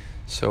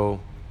 So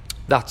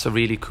that's a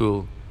really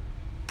cool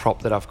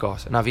prop that I've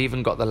got. And I've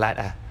even got the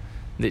letter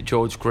that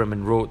George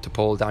Grimmond wrote to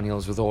Paul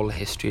Daniels with all the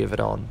history of it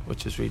on,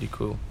 which is really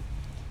cool.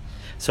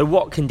 So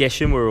what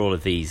condition were all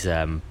of these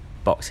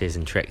boxes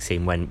and tricks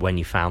in when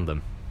you found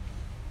them?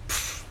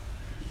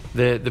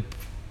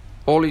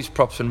 All these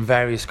props were in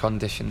various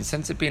conditions.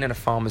 Since they'd been in a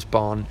farmer's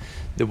barn,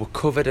 they were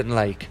covered in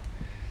like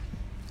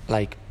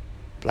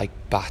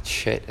bat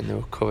shit, and they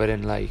were covered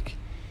in like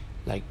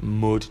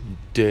mud and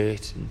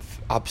dirt and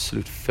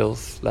absolute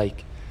filth. Like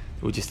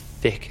they were just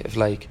thick of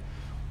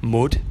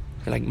mud,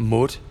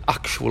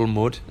 actual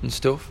mud and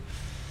stuff.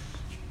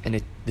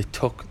 And they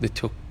took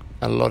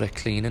a lot of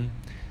cleaning.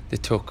 They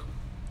took,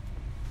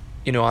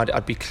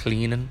 I'd be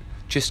cleaning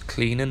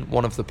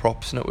one of the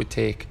props, and it would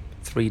take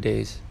 3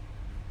 days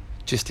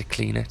just to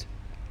clean it.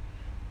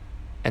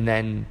 And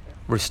then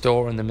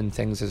restoring them and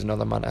things is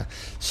another matter.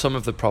 Some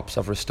of the props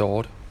I've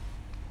restored.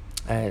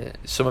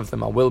 Some of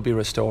them I will be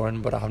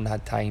restoring, but I haven't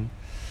had time.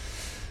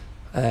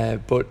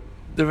 But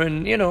they're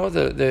in,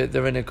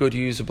 they're in a good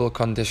usable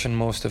condition,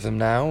 most of them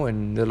now,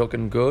 and they're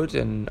looking good.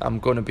 And I'm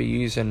going to be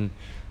using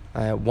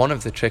one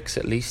of the tricks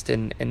at least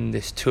in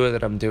this tour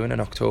that I'm doing in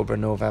October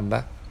and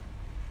November.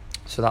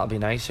 So that'll be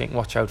nice. So you can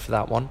watch out for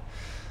that one.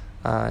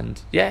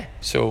 And yeah,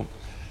 so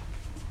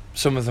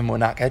some of them were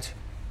knackered.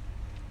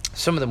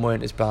 Some of them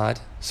weren't as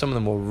bad. Some of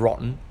them were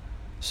rotten.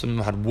 Some of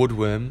them had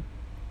woodworm.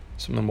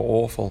 Some of them were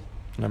awful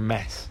and a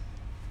mess.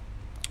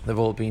 They've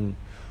all been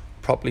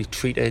properly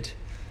treated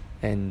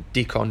and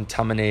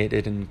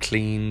decontaminated and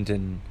cleaned,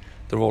 and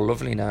they're all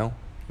lovely now.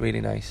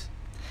 Really nice.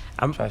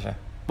 Treasure.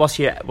 What's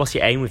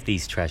your aim with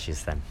these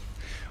treasures then?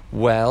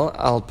 Well,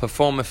 I'll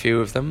perform a few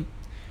of them,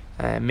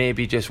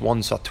 maybe just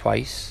once or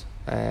twice.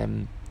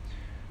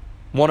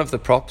 One of the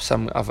props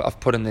I've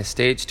put in this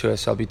stage tour,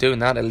 so I'll be doing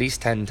that at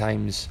least 10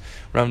 times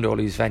around all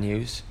these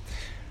venues.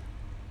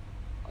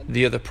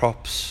 The other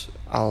props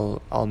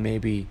I'll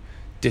maybe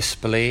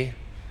display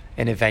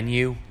in a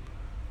venue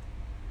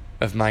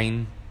of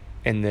mine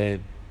in the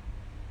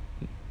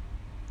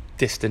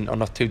distant or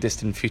not too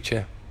distant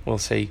future. We'll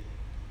see.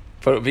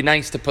 But it would be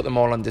nice to put them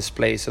all on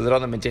display so that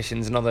other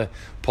magicians and other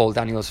Paul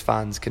Daniels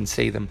fans can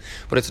see them.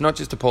 But it's not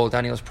just the Paul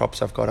Daniels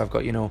props I've got. I've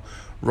got,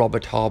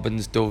 Robert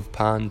Harbin's Dove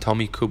Pan,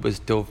 Tommy Cooper's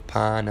Dove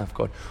Pan. I've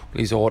got all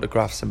these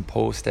autographs and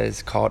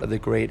posters, Carter the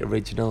Great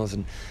originals.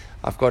 And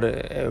I've got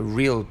a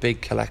real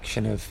big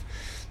collection of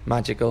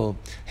magical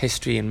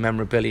history and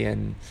memorabilia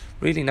and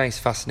really nice,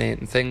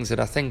 fascinating things that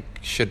I think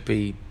should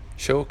be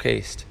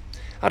showcased.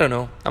 I don't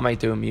know. I might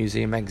do a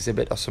museum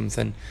exhibit or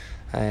something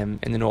in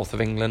the north of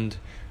England,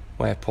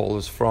 where Paul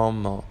was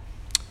from, or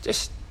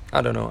just,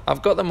 I don't know.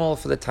 I've got them all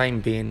for the time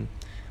being.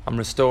 I'm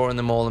restoring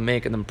them all and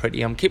making them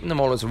pretty. I'm keeping them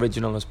all as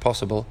original as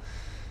possible.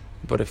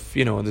 But if,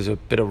 there's a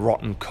bit of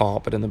rotten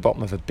carpet in the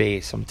bottom of a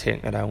base, I'm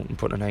taking it out and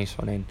putting a nice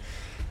one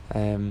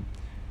in.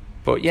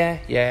 But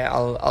yeah,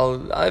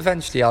 I'll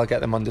eventually I'll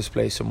get them on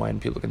display somewhere and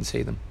people can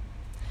see them.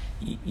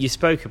 You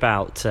spoke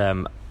about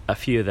a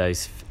few of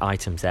those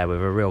items there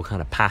with a real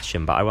kind of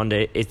passion, but I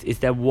wonder, is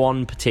there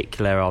one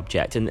particular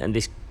object, and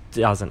this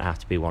doesn't have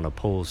to be one of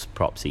Paul's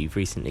props that you've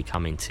recently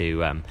come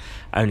into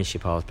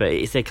ownership of, but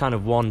is there kind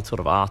of one sort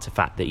of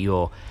artefact that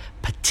you're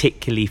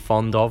particularly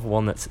fond of,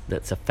 one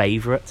that's a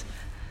favourite?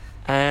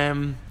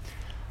 I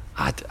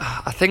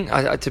think,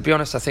 to be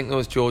honest, I think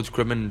those George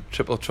Grimman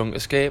triple trunk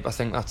escape, I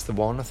think that's the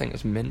one. I think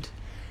it's mint.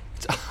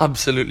 It's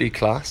absolutely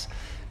class.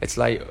 It's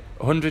like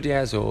 100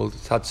 years old.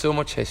 It's had so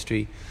much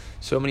history.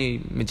 So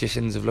many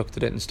magicians have looked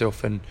at it and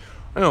stuff. And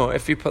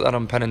if you put that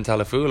on Penn and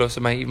Teller Fool Us,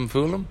 it might even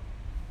fool them.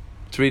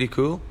 It's really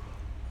cool.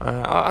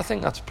 I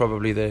think that's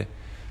probably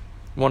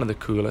one of the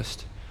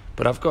coolest.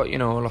 But I've got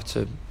lots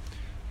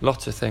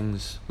of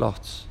things,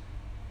 lots.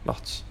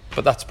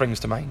 But that springs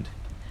to mind.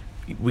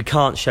 We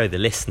can't show the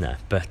listener,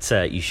 but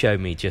you showed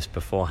me just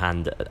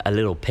beforehand a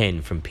little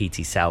pin from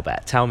P.T.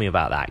 Selbert. Tell me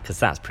about that, because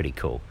that's pretty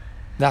cool.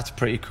 That's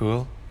pretty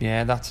cool.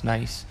 Yeah, that's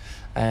nice.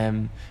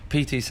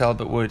 P.T.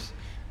 Selbert would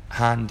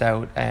hand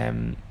out.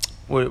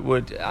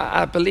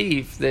 I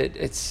believe that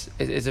it's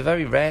a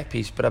very rare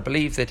piece, but I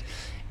believe that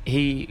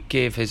he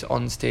gave his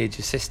onstage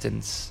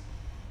assistants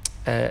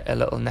a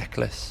little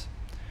necklace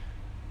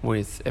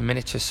with a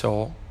miniature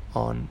saw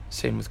on,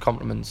 saying with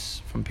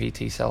compliments from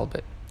P.T.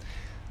 Selbert.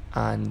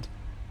 And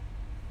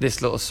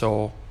this little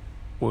saw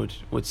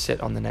would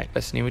sit on the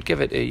necklace, and he would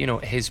give it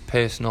his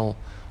personal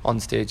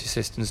onstage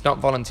assistants, not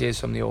volunteers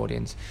from the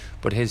audience,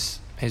 but his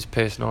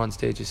personal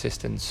onstage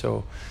assistants.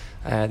 So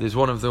there's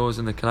one of those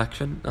in the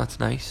collection. That's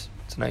nice.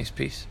 It's a nice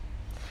piece.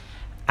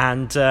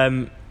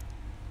 And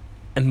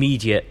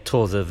immediate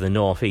tours of the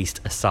Northeast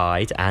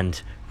aside,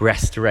 and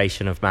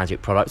restoration of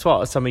magic products, what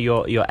are some of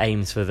your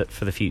aims for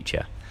the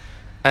future?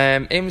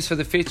 Aims for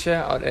the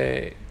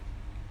future.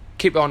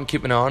 Keep on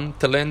keeping on,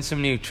 to learn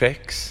some new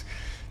tricks,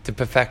 to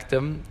perfect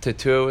them, to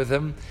tour with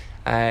them,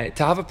 to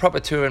have a proper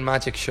touring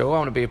magic show. I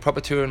want to be a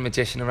proper touring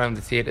magician around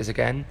the theatres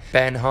again.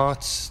 Ben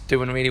Hart's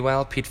doing really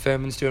well, Pete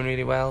Furman's doing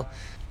really well,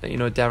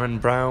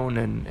 Darren Brown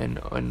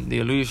and the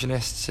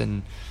Illusionists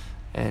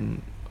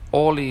and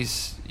all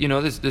these,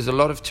 there's a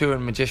lot of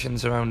touring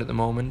magicians around at the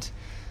moment.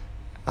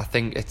 I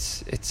think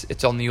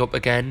it's on the up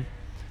again.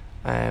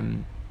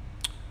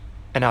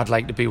 And I'd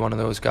like to be one of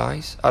those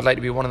guys. I'd like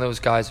to be one of those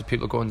guys that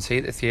people go and see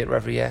at the theatre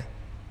every year,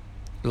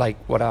 like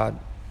what I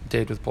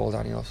did with Paul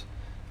Daniels.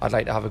 I'd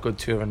like to have a good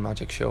touring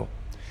magic show.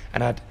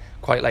 And I'd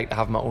quite like to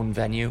have my own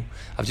venue.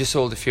 I've just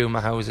sold a few of my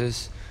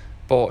houses,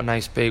 bought a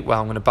nice big,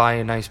 I'm going to buy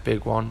a nice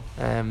big one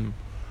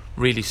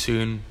really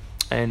soon.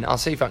 And I'll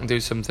see if I can do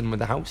something with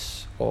the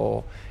house,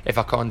 or if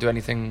I can't do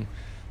anything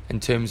in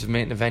terms of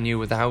making a venue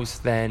with the house,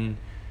 then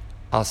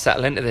I'll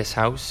settle into this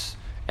house.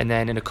 And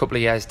then in a couple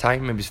of years'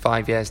 time, maybe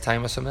 5 years'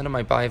 time or something, I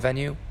might buy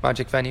a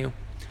magic venue,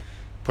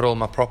 put all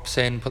my props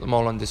in, put them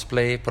all on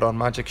display, put on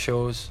magic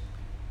shows.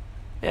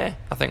 Yeah,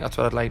 I think that's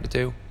what I'd like to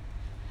do.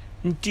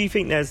 Do you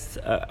think there's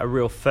a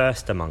real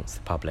thirst amongst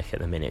the public at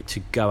the minute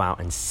to go out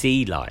and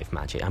see live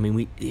magic? I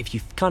mean, if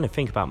you kind of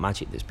think about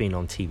magic that's been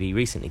on TV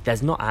recently,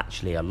 there's not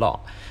actually a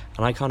lot.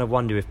 And I kind of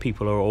wonder if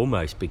people are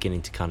almost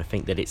beginning to kind of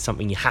think that it's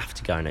something you have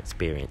to go and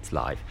experience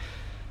live.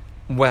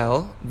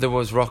 Well, there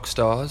was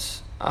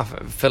Rockstars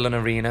filling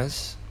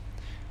arenas.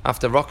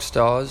 After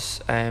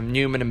Rockstars,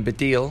 Newman and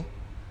Baddiel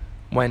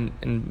went,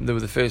 and they were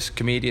the first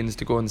comedians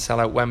to go and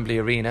sell out Wembley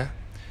Arena.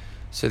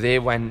 So they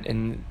went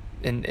and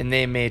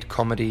they made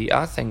comedy.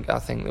 I think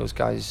those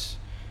guys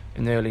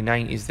in the early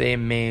 90s, they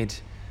made,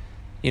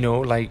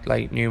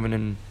 like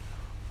Newman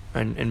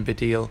and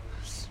Baddiel,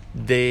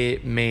 they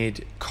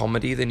made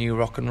comedy the new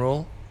rock and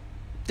roll.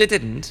 They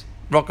didn't.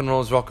 Rock and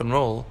roll's rock and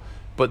roll,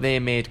 but they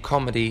made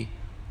comedy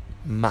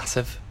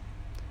massive,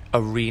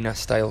 arena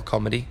style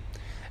comedy.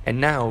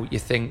 And now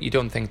you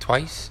don't think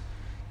twice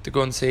to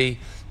go and see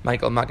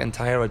Michael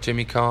McIntyre or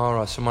Jimmy Carr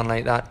or someone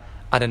like that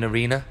at an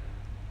arena.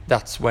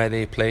 That's where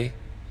they play.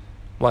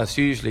 Whilst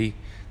usually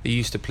they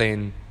used to play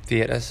in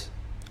theatres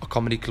or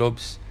comedy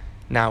clubs,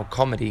 now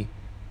comedy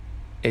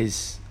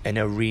is an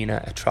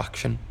arena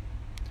attraction.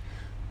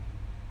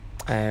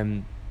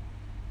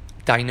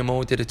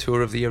 Dynamo did a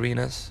tour of the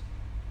arenas,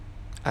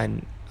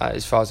 and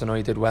as far as I know,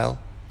 he did well.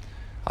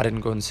 I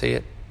didn't go and see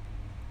it,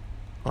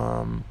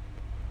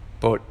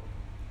 but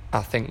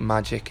I think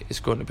magic is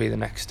going to be the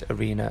next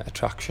arena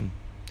attraction.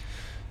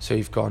 So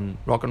you've gone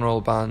rock and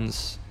roll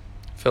bands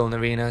filling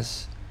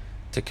arenas,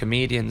 to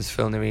comedians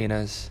filling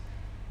arenas.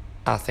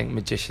 I think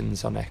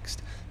magicians are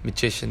next.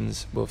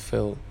 Magicians will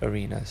fill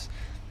arenas,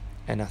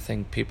 and I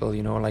think people,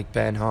 like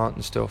Ben Hart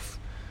and stuff,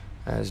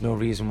 there's no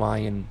reason why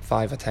in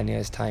 5 or 10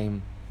 years'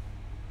 time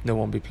no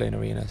one will be playing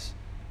arenas.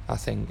 I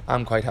think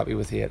I'm quite happy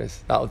with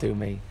theatres. That'll do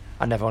me.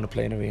 I never want to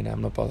play an arena,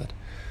 I'm not bothered.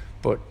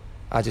 But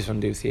I just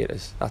want to do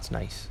theatres. That's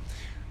nice.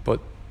 But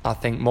I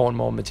think more and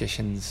more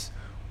magicians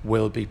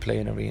will be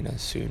playing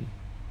arenas soon.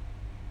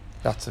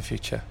 That's the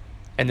future.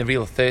 And the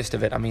real thirst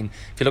of it, I mean,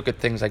 if you look at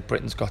things like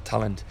Britain's Got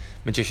Talent,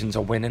 magicians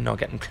are winning or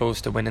getting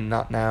close to winning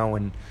that now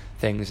and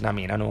things. And I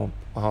mean, I know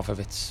half of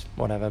it's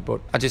whatever,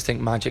 but I just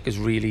think magic is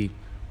really,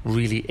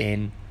 really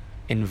in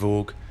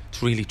vogue.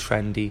 It's really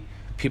trendy.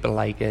 People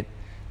like it.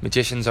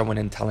 Magicians are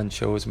winning talent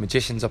shows.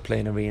 Magicians are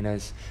playing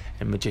arenas.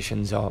 And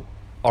magicians are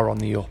are on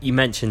the up. You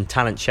mentioned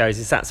talent shows.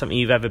 Is that something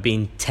you've ever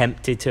been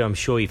tempted to? I'm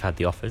sure you've had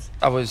the offers.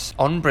 I was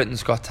on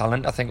Britain's Got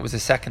Talent. I think it was the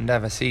second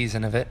ever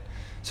season of it.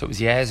 So it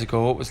was years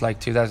ago. It was like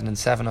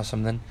 2007 or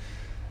something.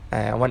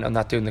 I went on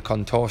that doing the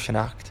contortion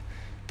act.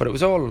 But it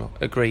was all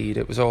agreed.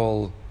 It was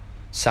all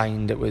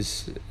signed. It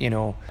was,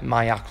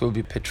 my act will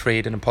be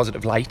portrayed in a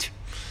positive light.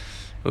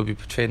 It will be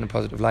portrayed in a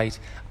positive light.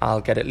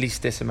 I'll get at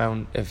least this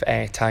amount of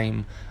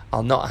airtime.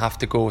 I'll not have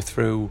to go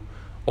through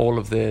all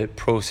of the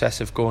process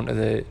of going to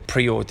the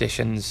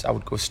pre-auditions. I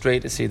would go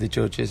straight to see the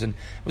judges, and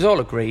it was all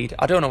agreed.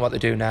 I don't know what to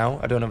do now.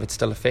 I don't know if it's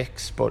still a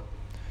fix, but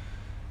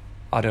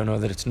I don't know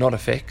that it's not a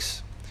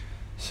fix.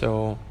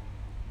 So,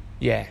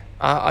 yeah,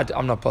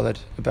 I'm not bothered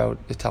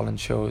about the talent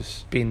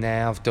shows. Been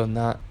there, I've done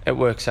that. It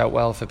works out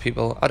well for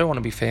people. I don't want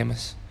to be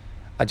famous.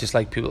 I just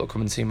like people to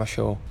come and see my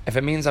show. If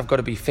it means I've got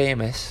to be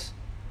famous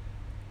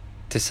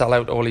to sell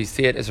out all these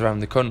theatres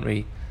around the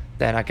country,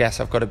 then I guess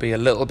I've got to be a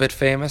little bit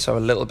famous or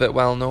a little bit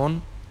well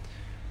known,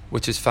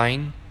 which is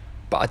fine.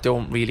 But I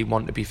don't really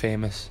want to be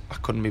famous. I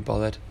couldn't be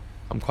bothered.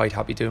 I'm quite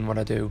happy doing what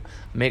I do.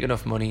 I make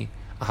enough money.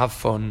 I have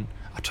fun.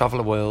 I travel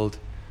the world.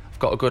 I've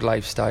got a good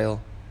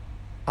lifestyle.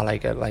 I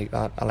like it like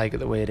that. I like it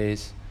the way it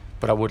is.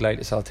 But I would like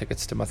to sell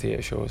tickets to my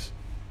theatre shows.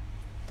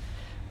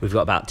 We've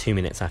got about 2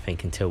 minutes, I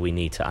think, until we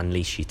need to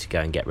unleash you to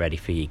go and get ready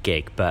for your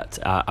gig. But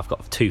I've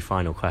got 2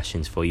 final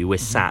questions for you. We're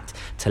sat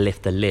to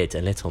lift the lid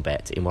a little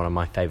bit in one of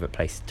my favourite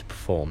places to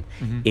perform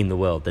in the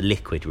world, the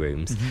Liquid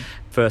Rooms.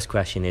 First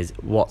question is,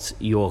 what's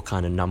your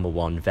kind of number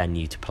one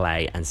venue to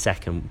play? And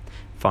second,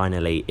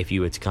 finally, if you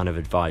were to kind of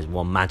advise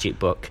one magic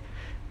book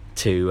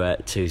to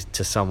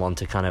someone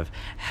to kind of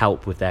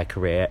help with their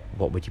career,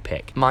 what would you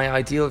pick? My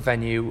ideal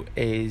venue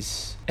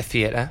is a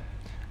theatre.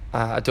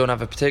 I don't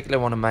have a particular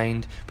one in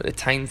mind, but the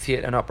Tyne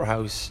Theatre and Opera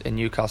House in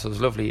Newcastle is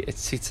lovely. It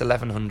seats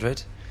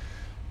 1,100,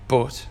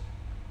 but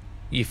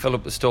you fill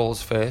up the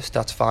stalls first,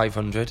 that's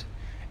 500,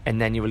 and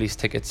then you release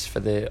tickets for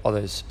the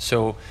others.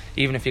 So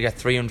even if you get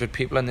 300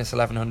 people in this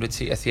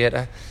 1,100-seater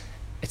theatre,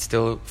 it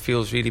still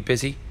feels really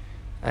busy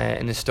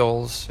in the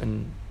stalls,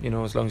 and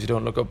as long as you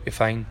don't look up, you're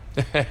fine.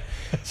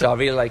 So I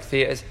really like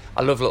theatres.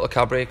 I love little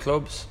cabaret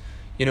clubs.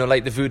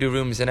 Like the Voodoo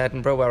Rooms in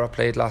Edinburgh where I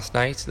played last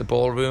night, the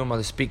Ballroom or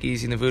the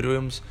Speakeasy in the Voodoo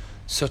Rooms.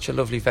 Such a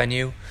lovely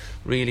venue.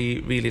 Really,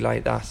 really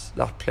like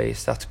that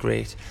place. That's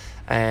great.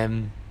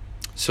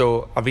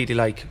 So I really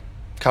like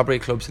cabaret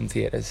clubs and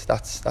theatres.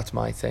 That's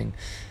my thing.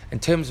 In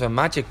terms of a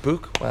magic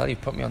book, well, you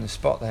put me on the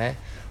spot there.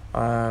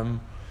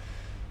 I've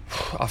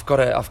got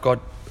a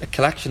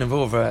collection of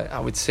over, I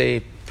would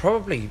say,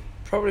 probably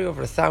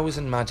over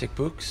 1,000 magic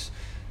books.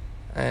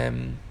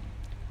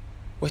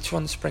 Which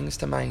one springs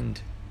to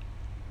mind?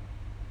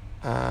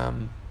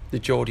 The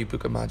Geordie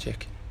Book of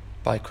Magic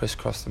by Chris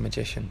Cross the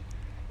Magician,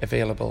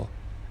 available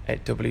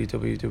at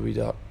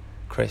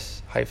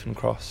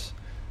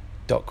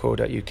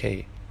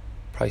www.chris-cross.co.uk.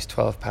 Price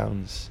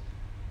 £12,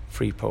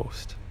 free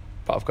post.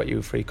 But I've got you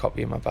a free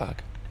copy in my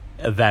bag.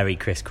 A very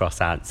Chris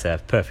Cross answer.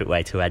 Perfect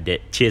way to end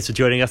it. Cheers for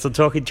joining us on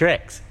Talking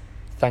Tricks.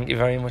 Thank you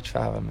very much for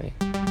having me.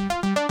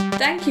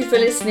 Thank you for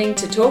listening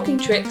to Talking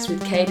Tricks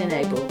with Kane and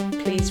Abel.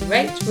 Please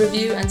rate,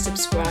 review and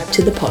subscribe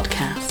to the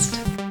podcast.